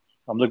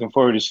I'm looking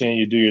forward to seeing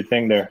you do your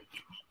thing there.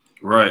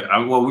 Right.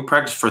 Well, we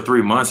practiced for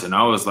 3 months, and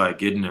I was like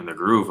getting in the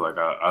groove. Like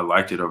I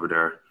liked it over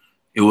there.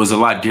 It was a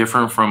lot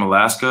different from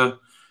Alaska,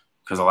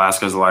 because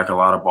Alaska's like a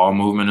lot of ball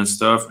movement and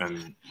stuff.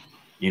 And,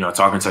 you know,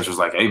 Talking Touch was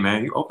like, hey,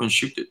 man, you open,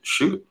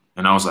 shoot.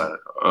 And I was like,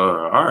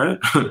 all right.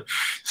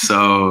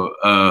 So,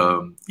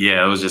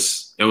 yeah, it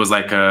was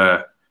like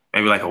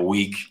maybe like a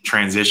week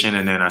transition.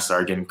 And then I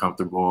started getting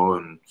comfortable.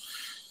 And,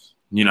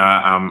 you know,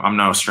 I'm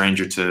no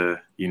stranger to,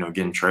 you know,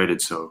 getting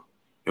traded. So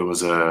it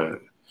was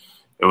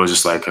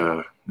just like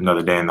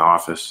another day in the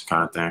office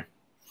kind of thing.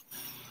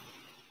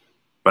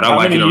 But I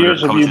like it over there.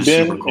 How many years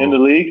have you been in the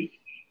league?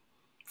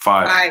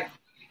 5.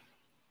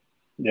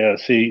 Yeah,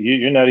 see,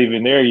 you're not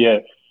even there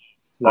yet.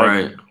 Like,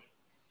 right.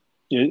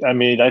 I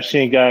mean, I've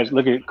seen guys,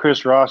 look at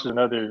Chris Ross,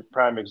 another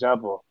prime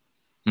example.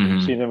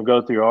 I've seen him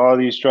go through all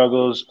these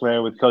struggles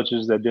playing with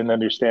coaches that didn't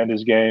understand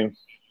his game.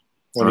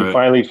 When he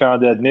finally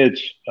found that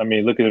niche, I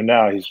mean, look at him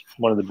now. He's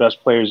one of the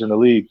best players in the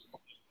league.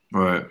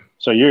 Right.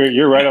 So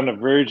you're right on the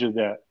verge of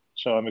that.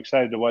 So I'm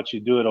excited to watch you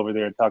do it over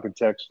there at Talking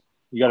Text.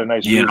 You got a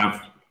nice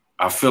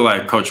I feel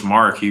like Coach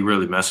Mark, he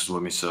really messes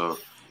with me. So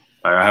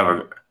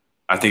like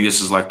I think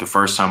this is like the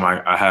first time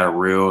I had a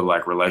real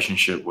like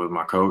relationship with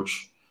my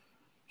coach,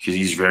 because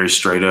he's very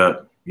straight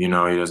up. You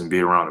know, he doesn't beat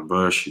around the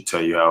bush. He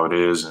tell you how it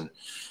is. And,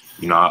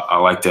 you know, I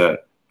like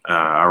that.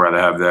 I'd rather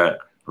have that.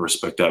 I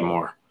respect that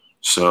more.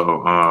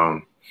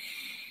 So,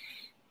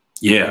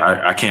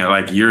 yeah, I can't,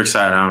 like, you're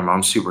excited.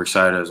 I'm super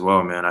excited as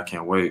well, man. I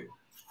can't wait.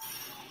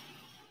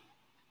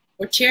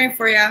 We're cheering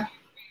for you.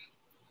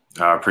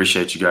 I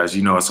appreciate you guys.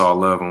 You know, it's all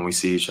love when we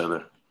see each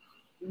other.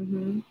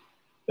 Mm-hmm.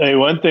 Hey,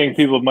 one thing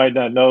people might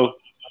not know,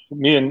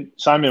 me and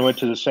Simon went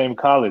to the same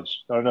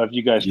college. I don't know if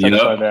you guys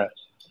touched on that.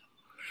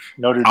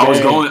 Notre Dame. I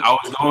was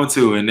going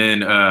to, and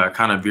then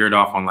kind of veered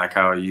off on like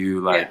how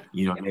you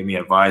you know, gave me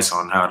advice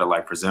on how to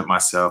like present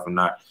myself and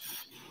not,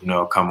 you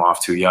know, come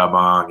off too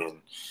yabang and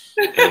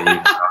you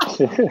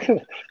know,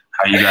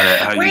 how you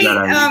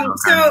gotta.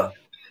 So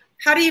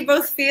how do you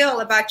both feel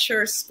about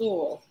your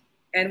school,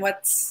 and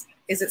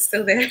is it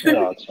still there?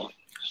 No,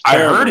 I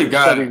heard it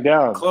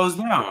got closed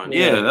down.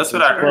 Yeah, that's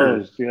what I heard.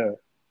 Closed, yeah.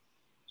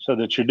 So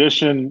the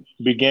tradition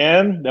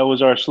began. That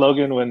was our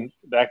slogan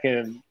back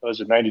in, was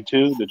it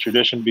 92? The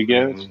tradition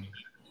begins.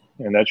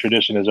 Mm-hmm. And that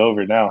tradition is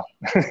over now.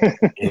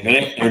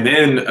 and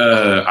then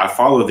I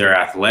followed their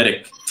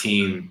athletic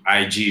team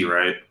IG,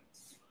 right?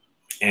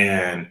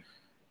 And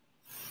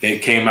they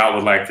came out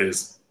with like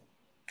this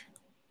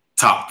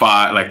top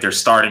 5, like their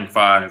starting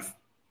 5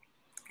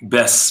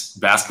 best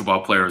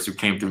basketball players who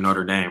came through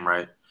Notre Dame,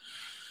 right?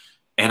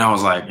 And I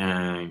was like,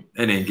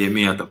 they didn't get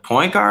me at the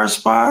point guard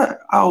spot.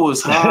 I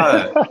was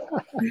hot.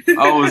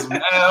 I was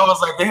mad. I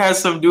was like, they had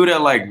some dude at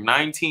like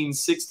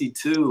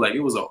 1962. Like, it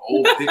was an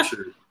old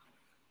picture.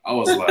 I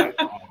was like,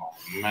 oh,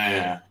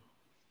 man.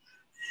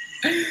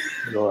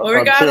 Well,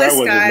 regardless,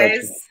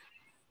 guys,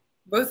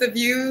 both of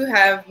you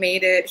have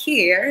made it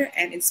here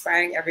and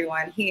inspiring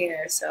everyone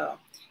here. So,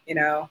 you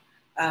know,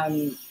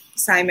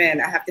 Simon,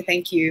 I have to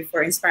thank you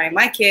for inspiring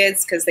my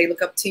kids because they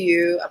look up to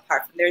you,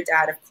 apart from their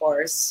dad, of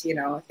course. You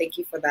know, thank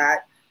you for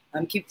that.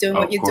 Keep doing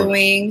what you're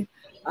doing.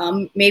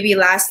 Maybe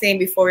last thing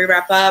before we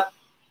wrap up,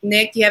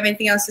 Nick, do you have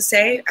anything else to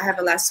say? I have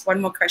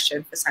one more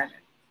question for Simon.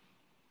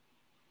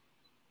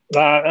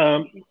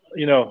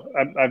 You know,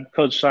 I've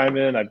coached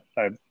Simon.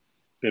 I've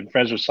been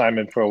friends with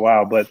Simon for a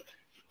while, but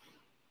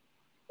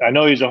I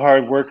know he's a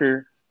hard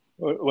worker.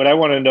 What I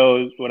want to know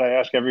is what I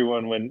ask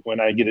everyone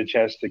when I get a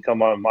chance to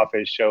come on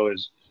Mafae's show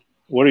is,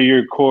 what are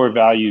your core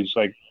values?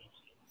 Like,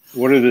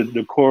 what are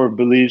the core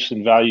beliefs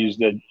and values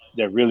that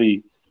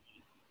really,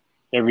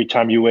 every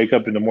time you wake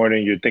up in the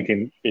morning, you're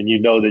thinking and you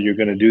know that you're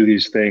going to do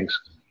these things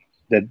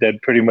that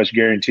pretty much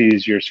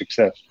guarantees your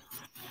success?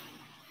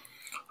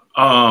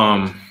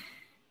 I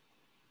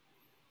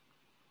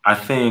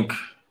think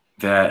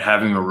that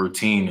having a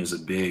routine is a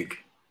big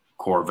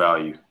core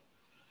value.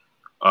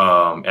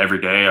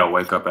 Every day I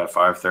wake up at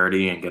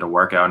 5:30 and get a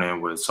workout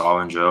in with Saul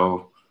and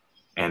Joe.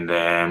 And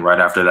then right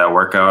after that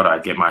workout, I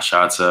get my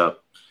shots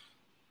up,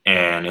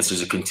 and it's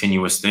just a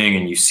continuous thing.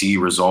 And you see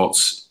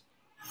results,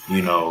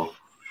 you know,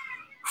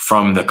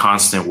 from the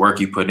constant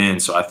work you put in.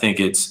 So I think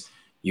it's,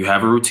 you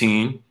have a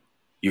routine,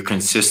 your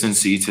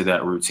consistency to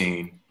that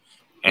routine,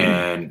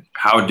 and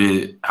how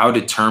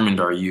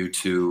determined are you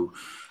to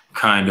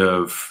kind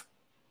of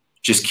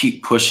just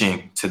keep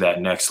pushing to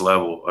that next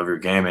level of your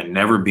game and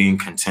never being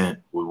content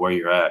with where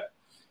you're at.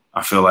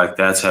 I feel like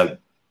that's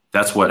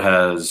what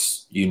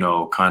has, you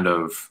know, kind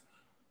of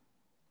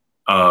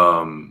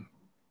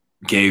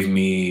gave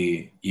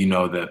me, you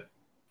know,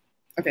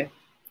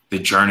 the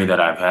journey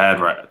that I've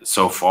had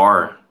so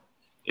far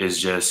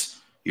is just,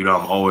 you know,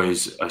 I'm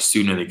always a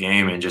student of the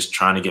game and just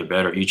trying to get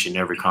better each and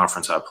every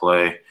conference I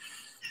play.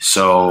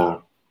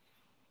 So,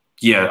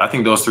 yeah, I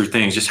think those 3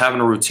 things, just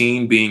having a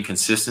routine, being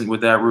consistent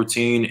with that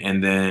routine,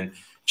 and then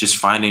just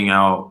finding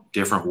out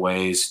different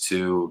ways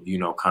to, you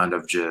know, kind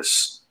of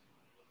just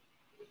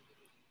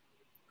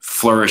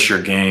flourish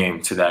your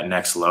game to that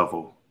next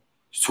level,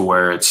 to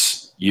where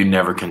you're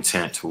never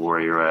content to where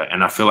you're at.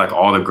 And I feel like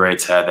all the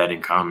greats had that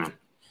in common,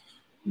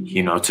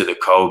 you know, to the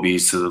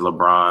Kobe's, to the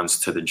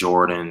LeBrons, to the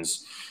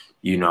Jordans.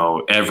 You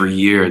know, every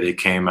year they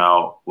came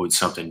out with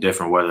something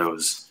different, whether it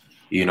was,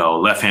 you know,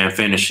 left-hand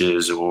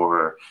finishes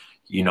or,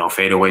 you know,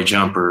 fadeaway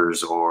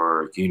jumpers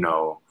or, you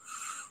know,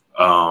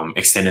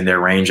 extending their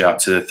range out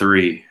to the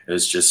 3.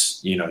 It's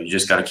just, you know, you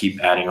just got to keep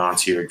adding on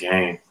to your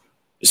game,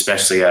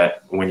 especially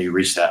when you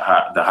reach the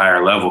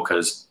higher level,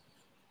 because,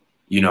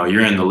 you know,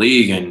 you're in the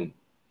league and,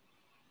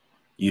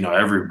 you know,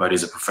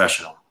 everybody's a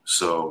professional.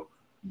 So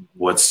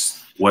what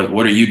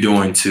are you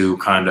doing to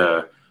kind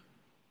of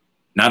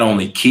not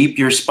only keep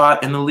your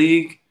spot in the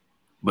league,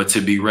 but to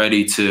be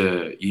ready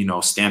to, you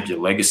know, stamp your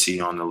legacy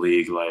on the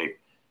league? Like,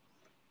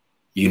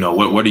 you know,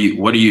 what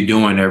are you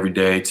doing every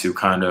day to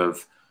kind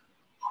of,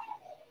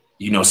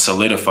 you know,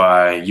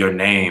 solidify your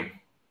name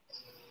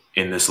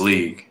in this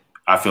league?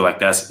 I feel like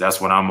that's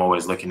what I'm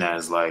always looking at,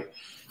 is like,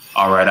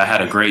 all right, I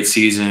had a great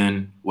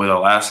season with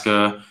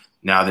Alaska.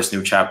 Now this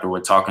new chapter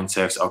with Talking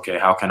Text. Okay,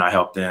 how can I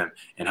help them?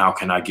 And how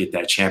can I get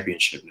that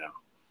championship now?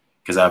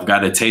 Because I've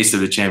got a taste of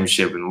the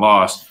championship and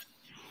lost,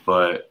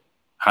 but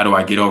how do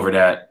I get over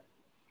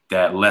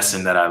that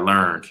lesson that I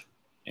learned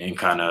and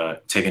kind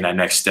of taking that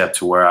next step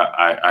to where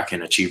I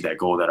can achieve that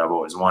goal that I've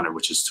always wanted,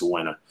 which is to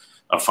win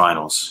a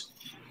finals.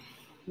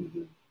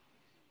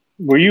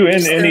 Were you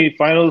in any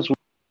finals?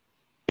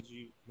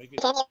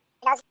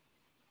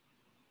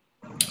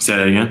 Say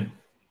that again.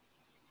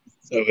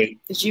 So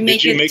did you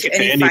make it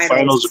to any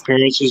finals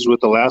appearances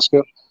with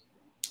Alaska?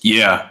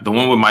 Yeah, the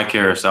one with Mike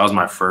Harris. That was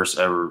my first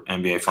ever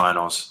NBA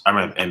Finals. I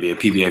mean NBA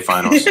PBA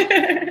Finals.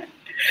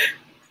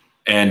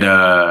 And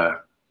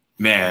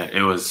man,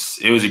 it was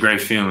a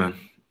great feeling,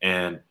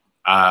 and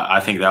I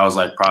think that was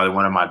like probably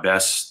one of my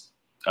best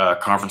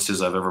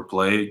conferences I've ever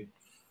played.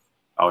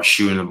 I was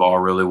shooting the ball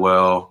really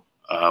well.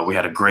 We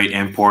had a great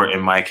import in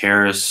Mike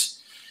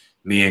Harris.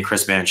 Me and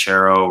Chris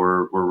Banchero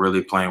were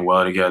really playing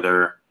well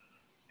together,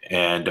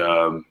 and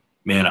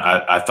man,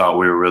 I thought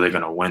we were really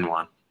going to win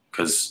one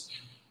because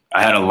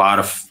I had a lot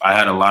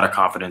of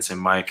confidence in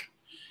Mike.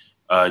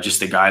 Just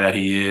the guy that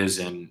he is,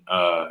 and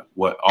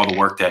what all the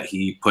work that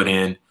he put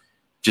in,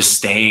 just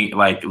staying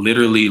like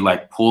literally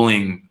like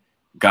pulling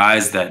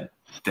guys that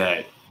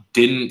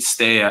didn't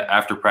stay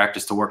after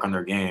practice to work on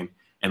their game,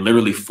 and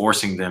literally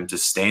forcing them to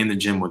stay in the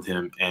gym with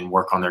him and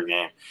work on their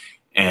game.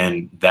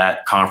 And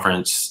that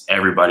conference,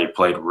 everybody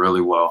played really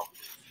well,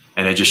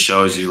 and it just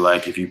shows you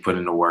like if you put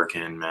in the work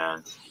in,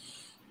 man,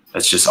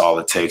 that's just all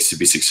it takes to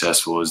be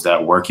successful. Is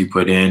that work you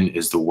put in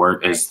is the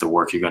work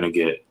you're gonna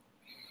get.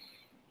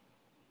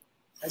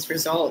 As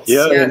results.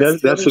 Yeah, and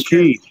that's the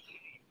key.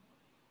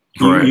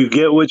 You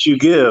get what you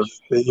give.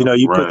 You know,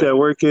 you put that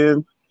work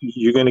in,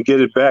 you're going to get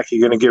it back.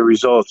 You're going to get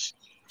results.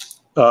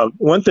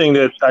 One thing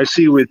that I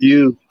see with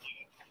you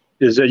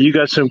is that you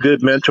got some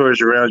good mentors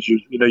around you.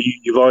 You know,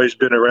 you've always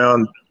been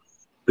around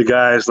the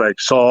guys like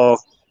Saul,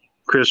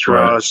 Chris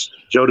Ross,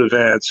 Joe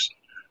DeVance,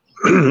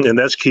 and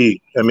that's key.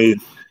 I mean,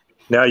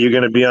 now you're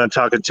going to be on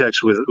talking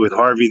text with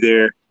Harvey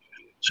there.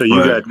 So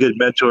you got good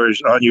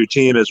mentors on your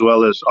team as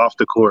well as off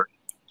the court.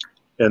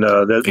 And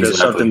that's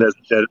something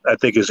that I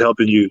think is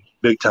helping you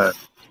big time.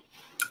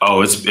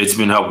 Oh, it's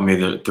been helping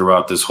me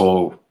throughout this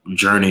whole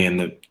journey in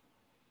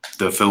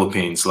the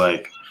Philippines.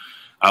 Like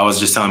I was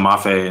just telling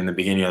Mafae in the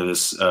beginning of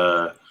this,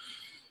 the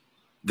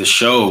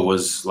show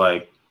was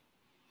like,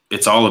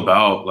 it's all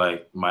about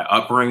like my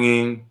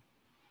upbringing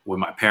with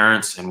my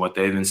parents and what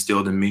they've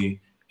instilled in me,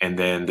 and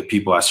then the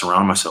people I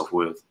surround myself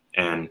with.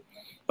 And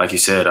like you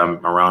said,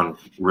 I'm around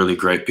really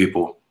great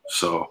people,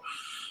 so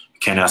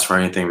can't ask for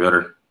anything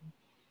better.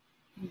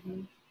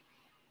 Mm-hmm.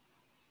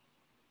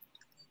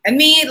 And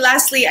me,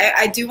 lastly,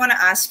 I do want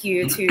to ask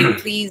you to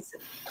please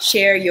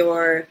share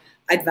your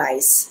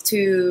advice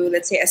to,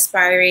 let's say,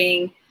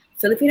 aspiring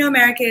Filipino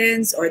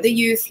Americans or the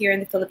youth here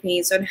in the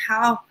Philippines on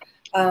how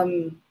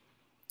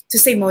to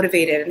stay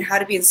motivated and how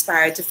to be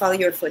inspired to follow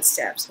your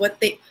footsteps. What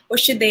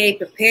should they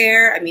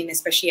prepare? I mean,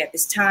 especially at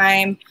this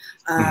time,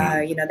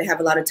 you know, they have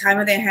a lot of time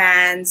on their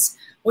hands.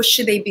 What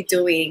should they be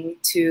doing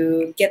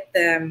to get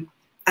them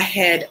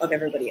ahead of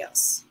everybody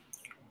else?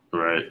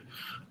 Right.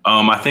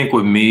 I think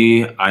with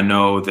me, I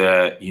know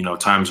that, you know,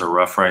 times are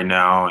rough right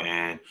now,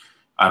 and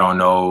I don't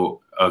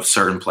know if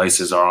certain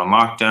places are on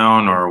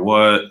lockdown or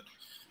what.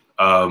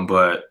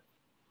 But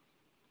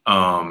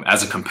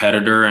as a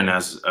competitor and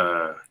as,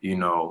 you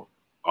know,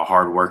 a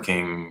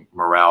hardworking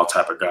morale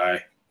type of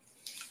guy,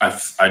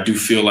 I do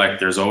feel like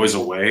there's always a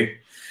way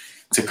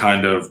to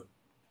kind of,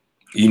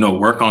 you know,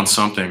 work on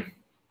something.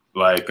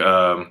 Like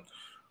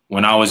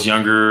when I was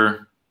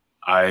younger,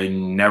 I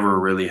never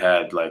really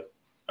had like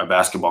a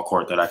basketball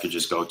court that I could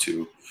just go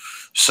to.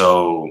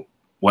 So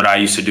what I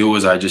used to do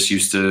was I just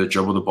used to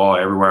dribble the ball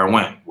everywhere I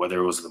went, whether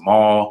it was the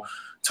mall,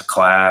 to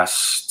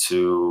class,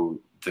 to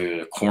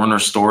the corner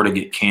store to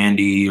get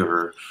candy,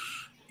 or,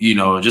 you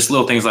know, just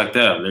little things like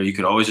that. You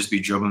could always just be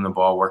dribbling the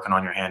ball, working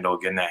on your handle,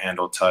 getting that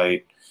handle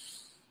tight.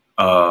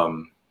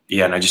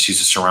 Yeah, and I just used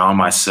to surround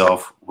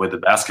myself with the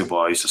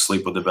basketball. I used to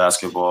sleep with the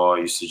basketball. I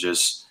used to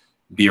just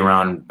be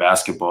around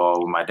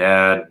basketball with my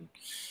dad.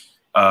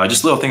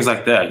 Just little things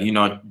like that, you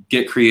know,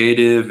 get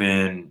creative.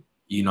 And,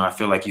 you know, I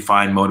feel like you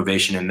find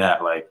motivation in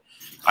that. Like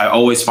I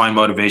always find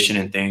motivation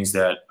in things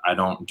that I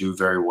don't do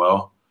very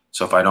well.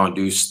 So if I don't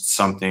do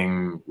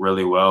something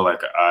really well,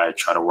 like I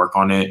try to work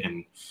on it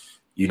and,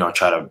 you know,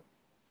 try to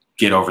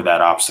get over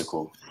that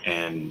obstacle.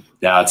 And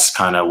that's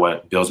kind of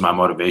what builds my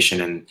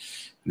motivation in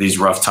these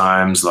rough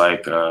times.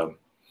 Like,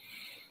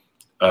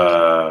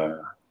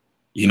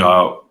 you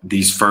know,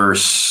 these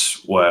first,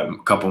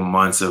 couple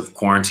months of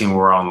quarantine, we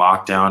were on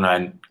lockdown.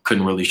 I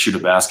couldn't really shoot a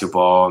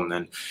basketball. And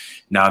then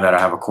now that I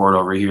have a court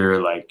over here,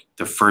 like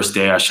the first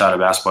day I shot a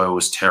basketball, it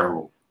was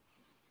terrible.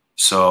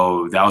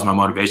 So that was my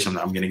motivation.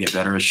 I'm going to get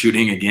better at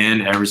shooting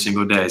again every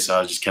single day. So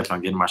I just kept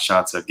on getting my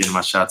shots up, getting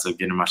my shots up,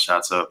 getting my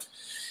shots up.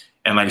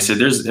 And like I said,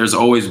 there's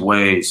always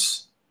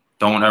ways.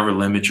 Don't ever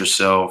limit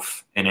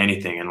yourself in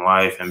anything in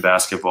life and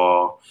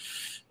basketball.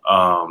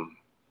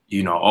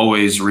 You know,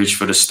 always reach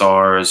for the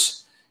stars.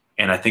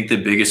 And I think the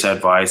biggest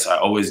advice I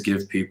always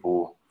give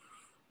people,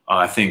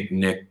 I think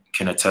Nick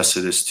can attest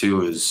to this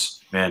too,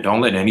 is, man, don't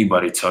let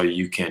anybody tell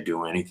you can't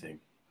do anything.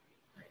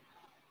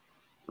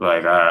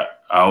 Like I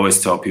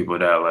always tell people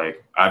that,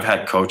 like, I've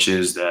had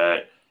coaches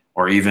that,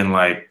 or even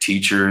like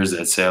teachers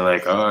that say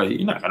like, oh,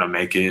 you're not going to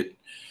make it.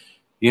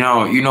 You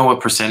know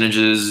what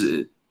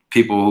percentages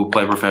people who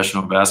play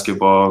professional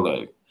basketball,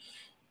 like,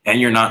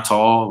 and you're not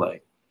tall,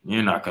 like,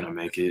 you're not going to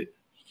make it.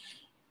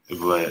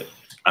 But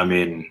I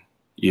mean,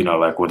 you know,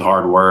 like with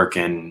hard work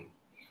and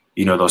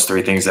you know, those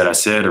three things that I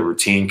said, a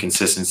routine,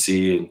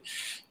 consistency, and,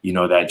 you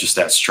know, that just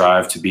that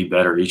strive to be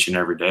better each and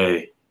every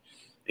day,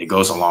 it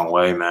goes a long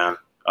way, man.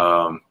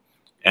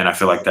 And I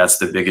feel like that's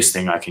the biggest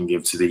thing I can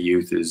give to the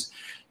youth is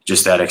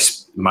just that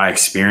my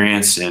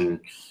experience and,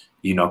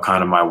 you know,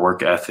 kind of my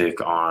work ethic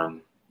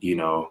on, you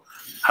know,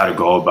 how to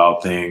go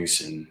about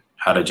things and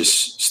how to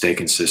just stay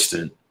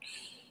consistent.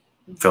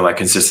 I feel like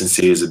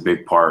consistency is a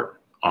big part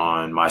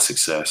on my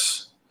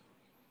success.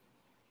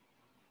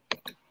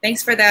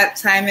 Thanks for that,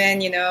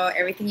 Simon. You know,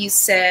 everything you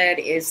said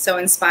is so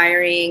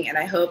inspiring, and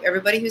I hope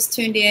everybody who's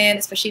tuned in,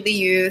 especially the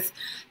youth,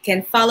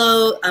 can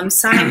follow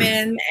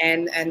Simon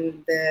and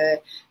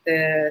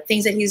the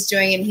things that he's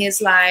doing in his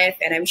life.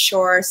 And I'm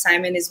sure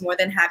Simon is more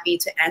than happy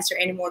to answer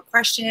any more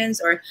questions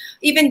or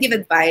even give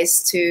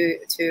advice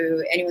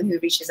to anyone who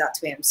reaches out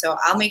to him. So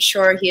I'll make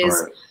sure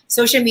his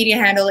social media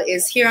handle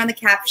is here on the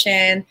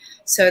caption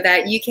so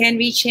that you can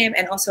reach him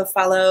and also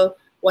follow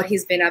what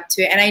he's been up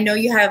to. And I know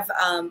you have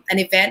an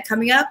event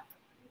coming up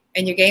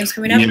and your game's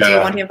coming up. Yeah. Do you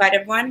want to invite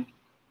everyone?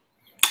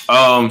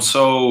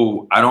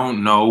 So I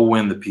don't know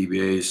when the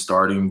PBA is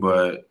starting,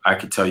 but I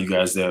could tell you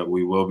guys that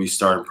we will be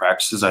starting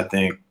practices, I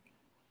think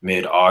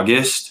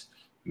mid-August,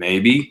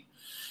 maybe.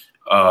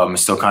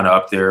 It's still kind of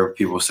up there.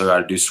 People still got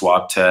to do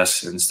swab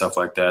tests and stuff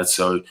like that.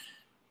 So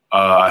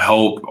I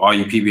hope all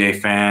you PBA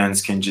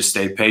fans can just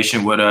stay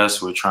patient with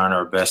us. We're trying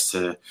our best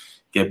to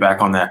get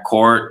back on that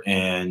court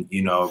and,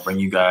 you know, bring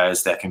you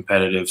guys that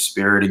competitive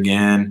spirit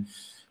again.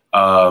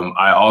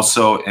 I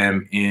also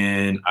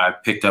I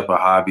picked up a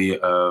hobby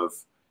of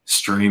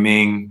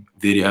streaming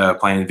video,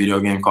 playing a video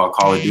game called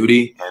Call of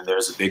Duty. And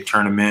there's a big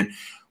tournament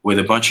with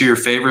a bunch of your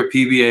favorite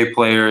PBA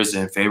players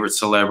and favorite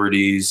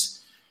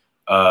celebrities,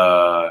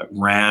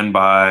 ran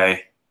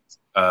by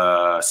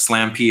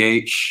Slam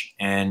PH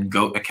and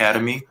GOAT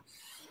Academy.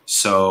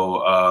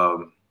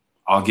 So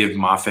I'll give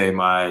Mafae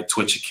my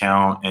Twitch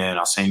account and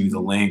I'll send you the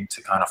link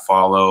to kind of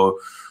follow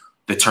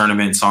the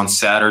tournaments on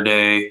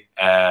Saturday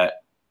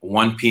at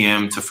 1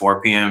 p.m. to 4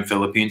 p.m.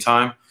 Philippine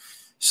time.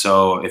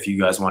 So if you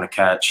guys want to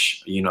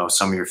catch, you know,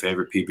 some of your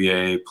favorite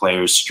PBA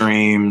players'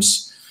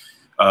 streams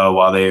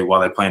while they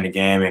playing the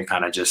game and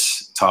kind of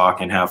just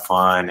talk and have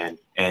fun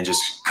and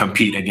just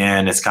compete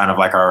again, it's kind of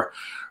like our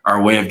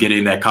way of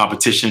getting that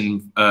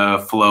competition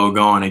flow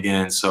going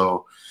again.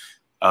 So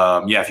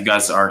yeah, if you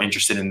guys are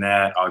interested in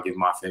that, I'll give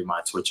Mafae my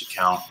Twitch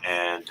account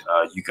and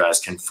you guys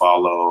can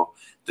follow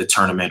the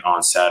tournament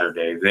on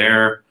Saturday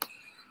there.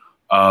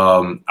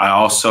 I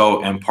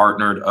also am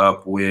partnered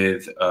up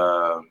with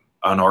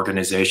an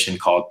organization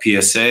called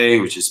PSA,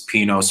 which is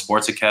Pino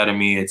Sports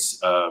Academy.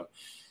 It's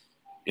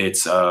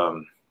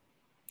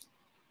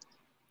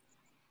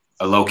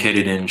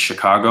located in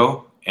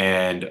Chicago,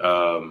 and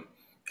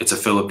it's a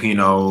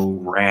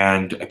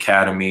Filipino-ran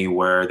academy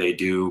where they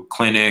do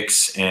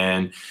clinics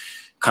and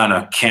kind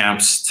of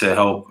camps to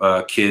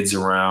help kids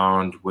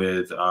around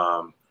with,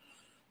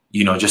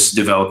 you know, just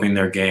developing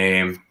their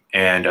game.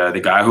 And the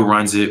guy who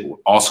runs it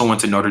also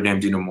went to Notre Dame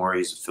Dino Mori.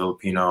 He's a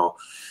Filipino.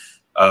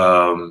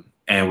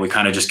 And we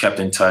kind of just kept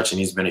in touch, and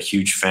he's been a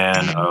huge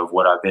fan of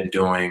what I've been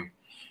doing.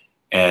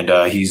 And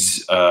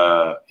he's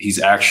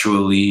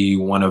actually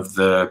one of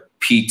the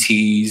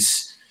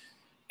PTs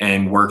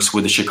and works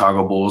with the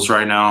Chicago Bulls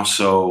right now.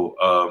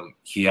 So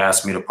he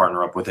asked me to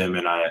partner up with him,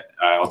 and I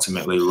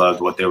ultimately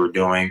loved what they were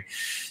doing.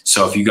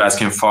 So if you guys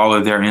can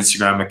follow their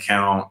Instagram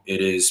account,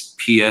 it is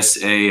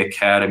PSA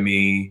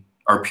Academy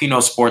or Pino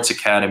Sports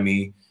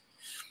Academy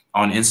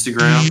on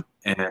Instagram.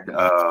 And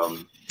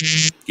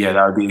yeah,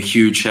 that would be a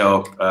huge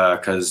help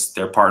because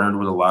they're partnered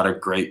with a lot of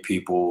great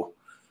people.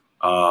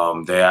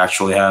 They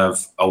actually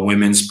have a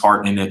women's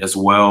part in it as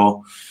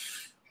well.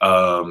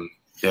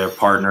 They're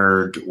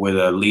partnered with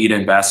a lead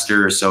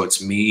ambassador. So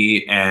it's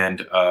me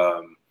and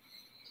a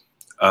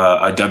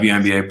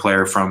WNBA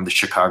player from the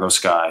Chicago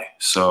Sky.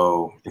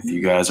 So if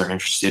you guys are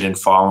interested in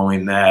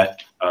following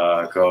that,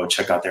 go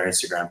check out their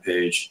Instagram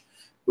page.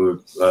 We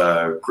would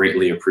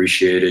greatly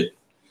appreciate it.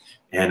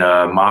 And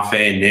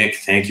Mafae and Nick,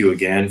 thank you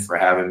again for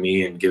having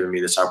me and giving me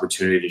this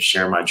opportunity to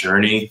share my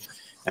journey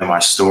and my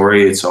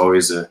story. It's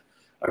always a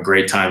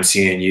great time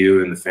seeing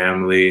you and the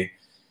family.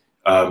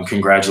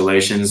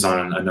 Congratulations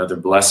on another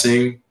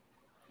blessing.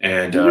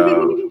 And,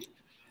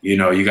 you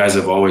know, you guys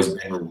have always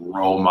been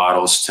role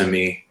models to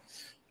me,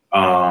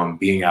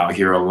 being out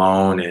here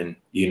alone and,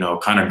 you know,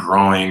 kind of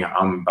growing.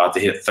 I'm about to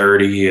hit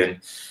 30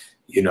 and,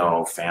 you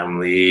know,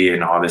 family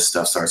and all this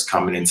stuff starts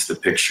coming into the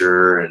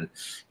picture. And,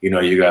 you know,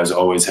 you guys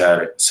always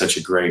had such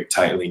a great,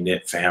 tightly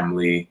knit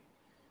family.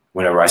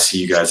 Whenever I see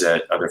you guys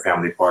at other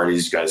family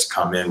parties, you guys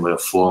come in with a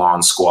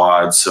full-on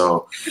squad.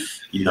 So,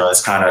 you know,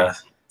 it's kind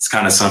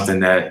of something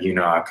that, you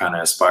know, I kind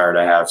of aspire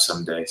to have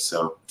someday.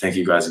 So thank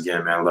you guys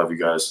again, man. I love you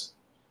guys.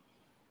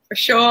 For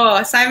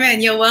sure.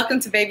 Simon, you're welcome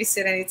to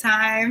babysit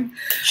anytime.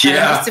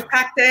 Yeah. Just to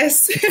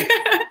practice.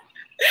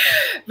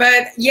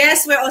 But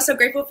yes, we're also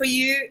grateful for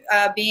you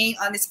being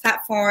on this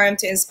platform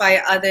to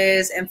inspire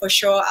others. And for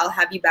sure, I'll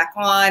have you back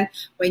on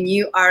when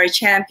you are a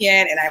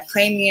champion. And I'm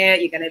claiming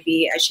it. You're going to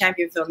be a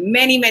champion for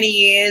many, many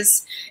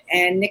years.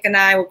 And Nick and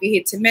I will be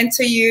here to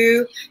mentor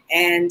you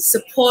and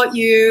support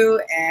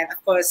you. And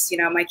of course, you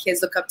know, my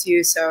kids look up to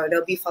you, so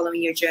they'll be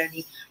following your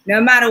journey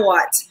no matter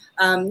what.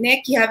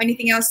 Nick, you have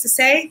anything else to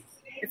say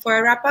before I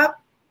wrap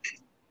up?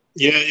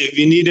 Yeah, if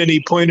you need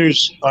any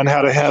pointers on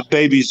how to have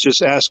babies,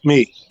 just ask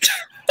me.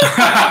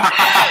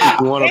 If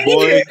you want a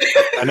boy,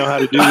 I know how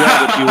to do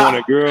that. If you want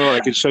a girl, I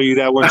can show you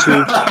that one too.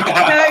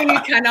 No, you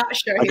cannot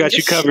show. I got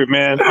you covered,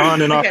 man.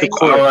 On and off the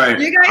court. All right.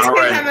 You guys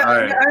can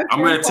have I'm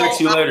going to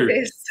text you later.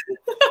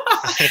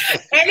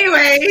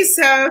 Anyway,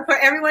 so for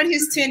everyone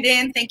who's tuned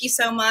in, thank you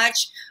so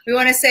much. We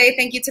want to say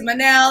thank you to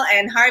Manel,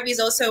 and Harvey's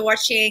also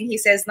watching. He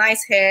says,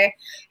 nice hair.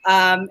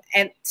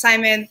 And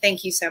Simon,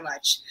 thank you so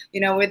much.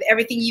 You know, with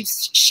everything you've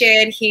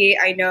shared here,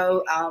 I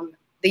know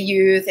the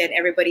youth and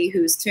everybody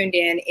who's tuned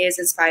in is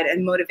inspired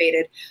and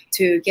motivated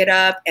to get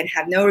up and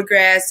have no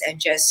regrets and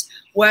just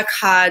work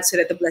hard so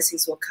that the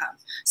blessings will come.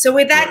 So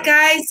with that,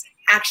 guys,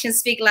 actions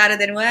speak louder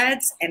than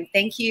words. And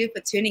thank you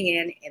for tuning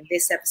in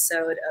this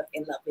episode of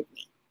In Love With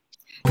Me.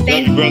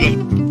 Thank you,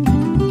 brother.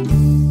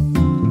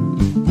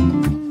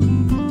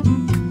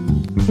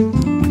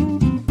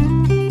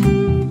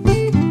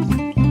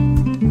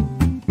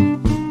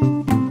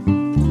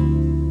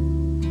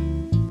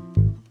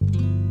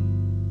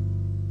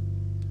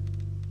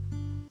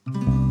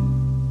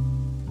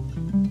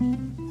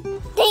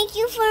 Thank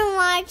you for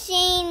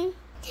watching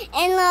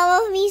In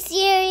Love With Me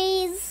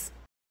series.